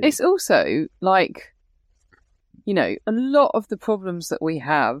own you. It's also like, you know, a lot of the problems that we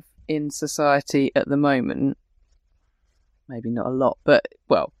have in society at the moment, maybe not a lot, but,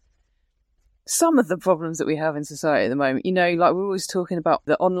 well, some of the problems that we have in society at the moment, you know, like we're always talking about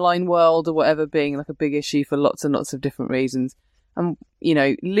the online world or whatever being like a big issue for lots and lots of different reasons. And, you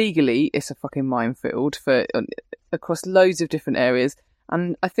know, legally, it's a fucking minefield across loads of different areas.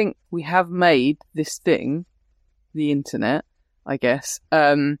 And I think we have made this thing, the internet, I guess,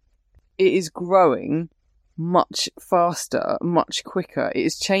 it is growing much faster, much quicker. It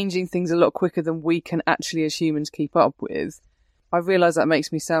is changing things a lot quicker than we can actually as humans keep up with. I realise that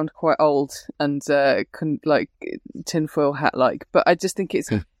makes me sound quite old and like tinfoil hat-like, but I just think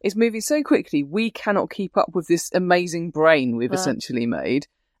it's moving so quickly. We cannot keep up with this amazing brain we've essentially made,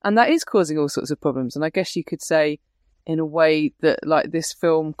 and that is causing all sorts of problems. And I guess you could say, in a way, that like this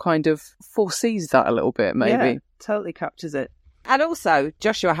film kind of foresees that a little bit, maybe. Yeah, totally captures it. And also,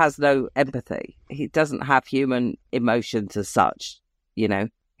 Joshua has no empathy. He doesn't have human emotions as such, you know.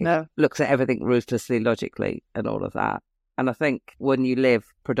 He looks at everything ruthlessly, logically, and all of that. And I think when you live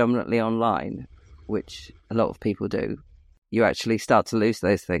predominantly online, which a lot of people do, you actually start to lose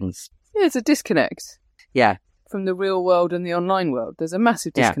those things. Yeah, it's a disconnect. Yeah. From the real world and the online world. There's a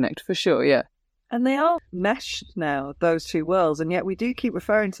massive disconnect for sure, yeah. And they are meshed now, those two worlds, and yet we do keep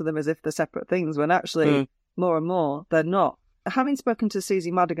referring to them as if they're separate things, when actually, more and more, they're not. Having spoken to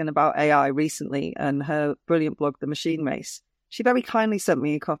Susie Madigan about AI recently and her brilliant blog, The Machine Race, she very kindly sent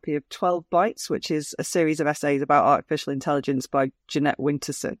me a copy of 12 Bytes, which is a series of essays about artificial intelligence by Jeanette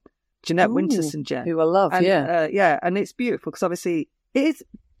Winterson. Jen. Who I love, and, and it's beautiful because obviously it is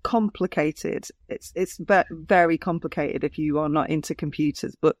complicated. It's very complicated if you are not into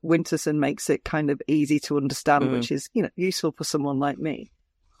computers, but Winterson makes it kind of easy to understand, which is, useful for someone like me.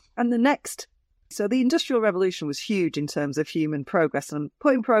 And so the Industrial Revolution was huge in terms of human progress, and I'm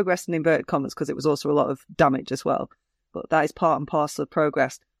putting progress in inverted commas because it was also a lot of damage as well. But that is part and parcel of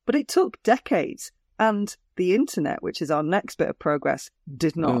progress. But it took decades, and the internet, which is our next bit of progress,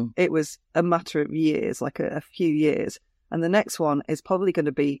 did not. It was a matter of years, like a few years. And the next one is probably going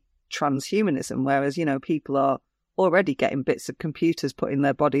to be transhumanism, whereas, people are already getting bits of computers put in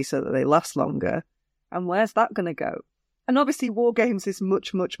their body so that they last longer. And where's that going to go? And obviously War Games is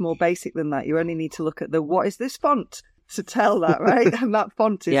much, much more basic than that. You only need to look at what is this font to tell that, right? And that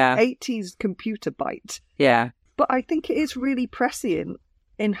font is 80s computer byte. Yeah. But I think it is really prescient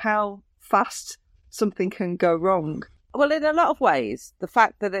in how fast something can go wrong. Well, in a lot of ways, the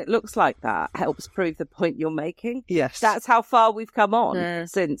fact that it looks like that helps prove the point you're making. Yes. That's how far we've come on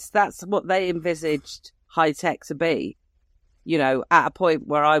since that's what they envisaged high tech to be, at a point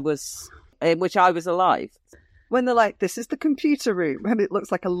in which I was alive. When they're like, this is the computer room, and it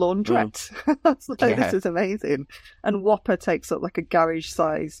looks like a laundrette. That's this is amazing. And Whopper takes up like a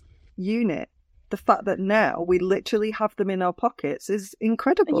garage-size unit. The fact that now we literally have them in our pockets is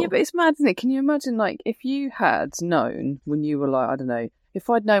incredible. Yeah, but it's mad, isn't it? Can you imagine, if you had known when you were I don't know, if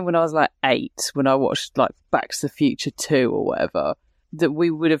I'd known when I was 8, when I watched Back to the Future 2 or whatever, that we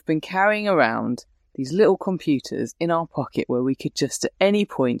would have been carrying around these little computers in our pocket where we could just at any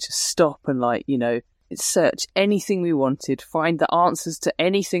point just stop and search anything we wanted, find the answers to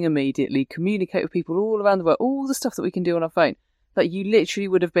anything immediately, communicate with people all around the world, all the stuff that we can do on our phone. You literally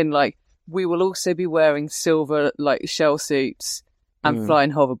would have been we will also be wearing silver shell suits and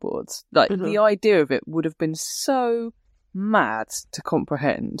flying hoverboards. The idea of it would have been so mad to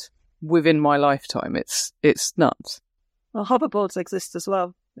comprehend within my lifetime. It's nuts. Well, hoverboards exist as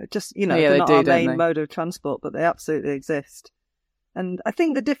well. Just, Yeah, they're not they do, our don't main they? mode of transport, but they absolutely exist. And I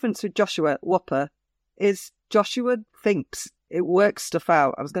think the difference with Joshua Whopper is Joshua thinks. It works stuff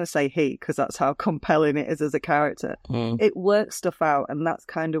out. I was going to say he, because that's how compelling it is as a character. It works stuff out, and that's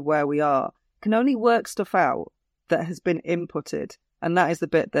kind of where we are. Can only work stuff out that has been inputted. And that is the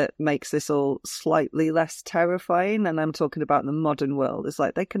bit that makes this all slightly less terrifying. And I'm talking about the modern world. It's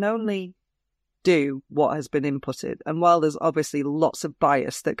they can only do what has been inputted. And while there's obviously lots of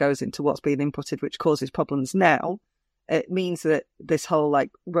bias that goes into what's being inputted, which causes problems now, it means that this whole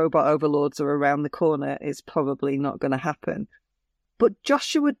robot overlords are around the corner is probably not going to happen. But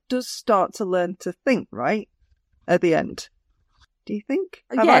Joshua does start to learn to think, right? At the end. Do you think?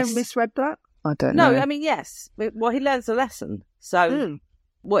 Have I misread that? I don't know. No, I mean, yes. Well, he learns a lesson. So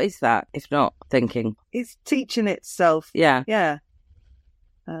what is that if not thinking? It's teaching itself. Yeah. Yeah.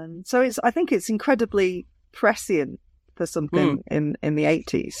 So I think it's incredibly prescient for something in the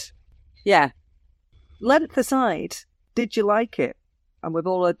 80s. Yeah. Length aside, did you like it? And we've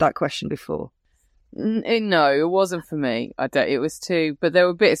all heard that question before. No, it wasn't for me. It was too, but there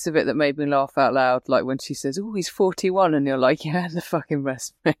were bits of it that made me laugh out loud, like when she says, "Oh, he's 41," and you're like, "Yeah, the fucking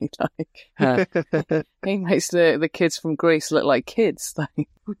rest of me." He makes the kids from Greece look like kids.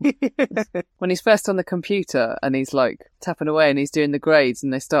 When he's first on the computer and he's tapping away and he's doing the grades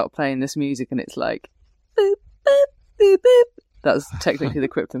and they start playing this music and it's boop, boop, boop, boop. That's technically the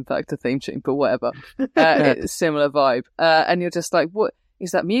Krypton Factor theme tune, but whatever. It's a similar vibe. And you're just like, what?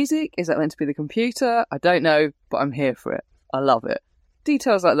 Is that music? Is that meant to be the computer? I don't know, but I'm here for it. I love it.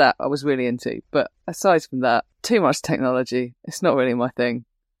 Details like that I was really into. But aside from that, too much technology. It's not really my thing.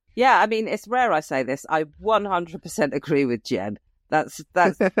 Yeah, I mean, it's rare I say this. I 100% agree with Jen. That's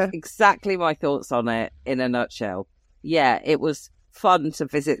exactly my thoughts on it in a nutshell. Yeah, it was fun to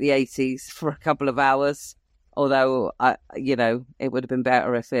visit the 80s for a couple of hours. Although, it would have been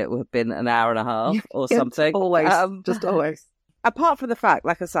better if it would have been an hour and a half or something. Always, just always. Apart from the fact,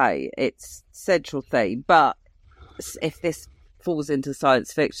 like I say, it's central theme. But if this falls into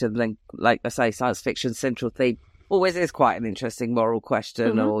science fiction, then, like I say, science fiction central theme always is quite an interesting moral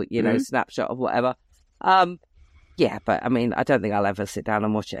question or, snapshot of whatever. Yeah, but I mean, I don't think I'll ever sit down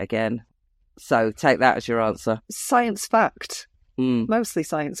and watch it again. So take that as your answer. Science fact. Mostly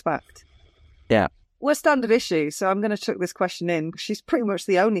science fact. Yeah. We're standard issue, so I'm going to chuck this question in. She's pretty much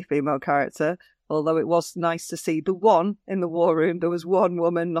the only female character, although it was nice to see the one in the war room. There was one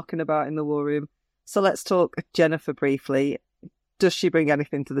woman knocking about in the war room. So let's talk Jennifer briefly. Does she bring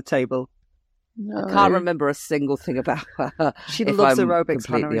anything to the table? No. I can't remember a single thing about her. She loves aerobics,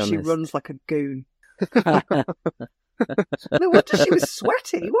 Hannah, and she runs like a goon. No wonder she was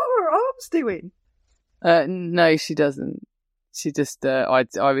sweaty. What were her arms doing? No, she doesn't. She just, I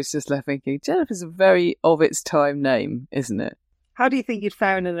was just left thinking, Jennifer's a very of its time name, isn't it? How do you think you'd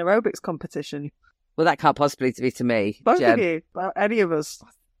fare in an aerobics competition? Well, that can't possibly be to me, Both Jen. of you, any of us.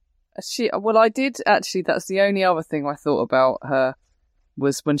 Well, I did actually. That's the only other thing I thought about her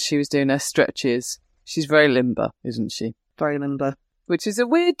was when she was doing her stretches. She's very limber, isn't she? Very limber. Which is a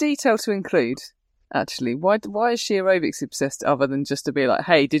weird detail to include, actually. Why is she aerobics obsessed other than just to be like,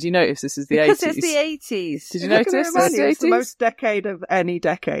 hey, did you notice this is the 80s? Because it's the 80s. Did you Look at notice it, this is Manny, the it's the 80s? most decade of any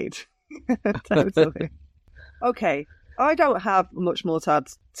decade. Totally. Okay, I don't have much more to add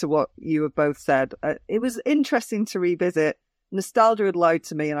to what you have both said. It was interesting to revisit. Nostalgia had lied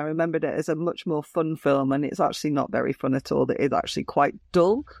to me, and I remembered it as a much more fun film, and it's actually not very fun at all. It is actually quite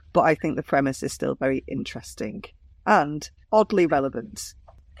dull, but I think the premise is still very interesting and oddly relevant.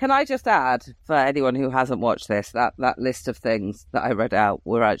 Can I just add, for anyone who hasn't watched this, that list of things that I read out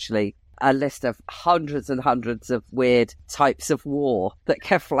were actually a list of hundreds and hundreds of weird types of war that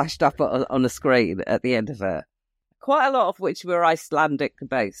kept flashed up on a screen at the end of it. Quite a lot of which were Icelandic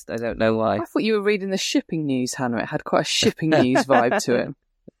based. I don't know why. I thought you were reading the shipping news, Hannah. It had quite a shipping news vibe to it.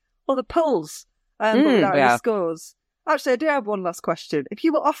 Well, the polls, but without yeah. any scores. Actually, I do have one last question. If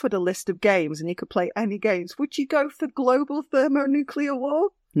you were offered a list of games and you could play any games, would you go for global thermonuclear war?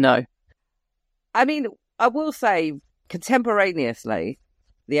 No. I mean, I will say, contemporaneously,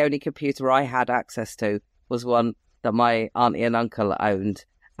 the only computer I had access to was one that my auntie and uncle owned.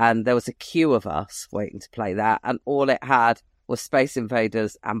 And there was a queue of us waiting to play that. And all it had was Space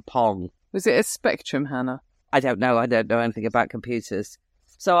Invaders and Pong. Was it a Spectrum, Hannah? I don't know. I don't know anything about computers.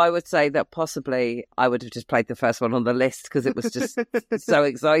 So I would say that possibly I would have just played the first one on the list because it was just so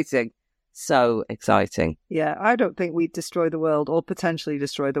exciting. So exciting. Yeah, I don't think we'd destroy the world or potentially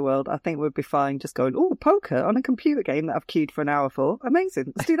destroy the world. I think we'd be fine just going, oh, poker on a computer game that I've queued for an hour for.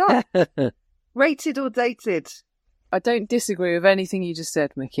 Amazing. Let's do that. Rated or dated? I don't disagree with anything you just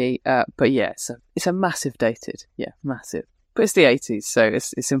said, Mickey. But yeah, it's a massive dated. Yeah, massive. But it's the 80s, so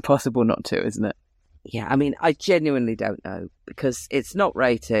it's impossible not to, isn't it? Yeah, I mean, I genuinely don't know because it's not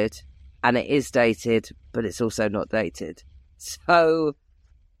rated and it is dated, but it's also not dated. So,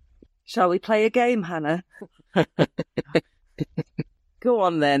 shall we play a game, Hannah? Go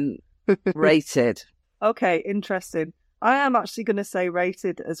on then. Rated. Okay, interesting. I am actually going to say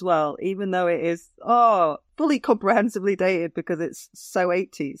rated as well, even though it is, fully comprehensively dated because it's so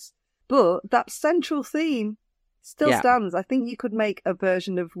 80s. But that central theme still stands. I think you could make a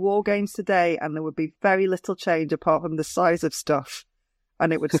version of War Games today and there would be very little change apart from the size of stuff,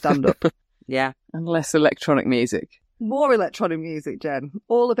 and it would stand up. Yeah. And less electronic music. More electronic music, Jen.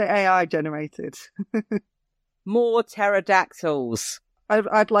 All of it AI generated. More pterodactyls.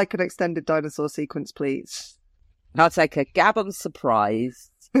 I'd like an extended dinosaur sequence, please. I'll take a Gabon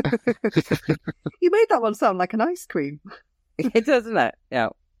surprise. You made that one sound like an ice cream. It doesn't it? Yeah.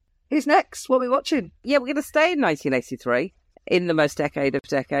 Who's next? What are we watching? Yeah, we're going to stay in 1983, in the most decade of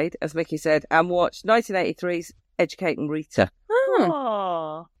decade, as Mickey said, and watch 1983's Educating Rita.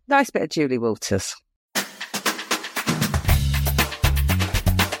 Aww. Nice bit of Julie Walters.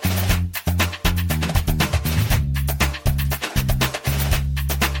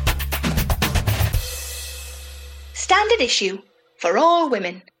 Standard issue for all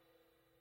women.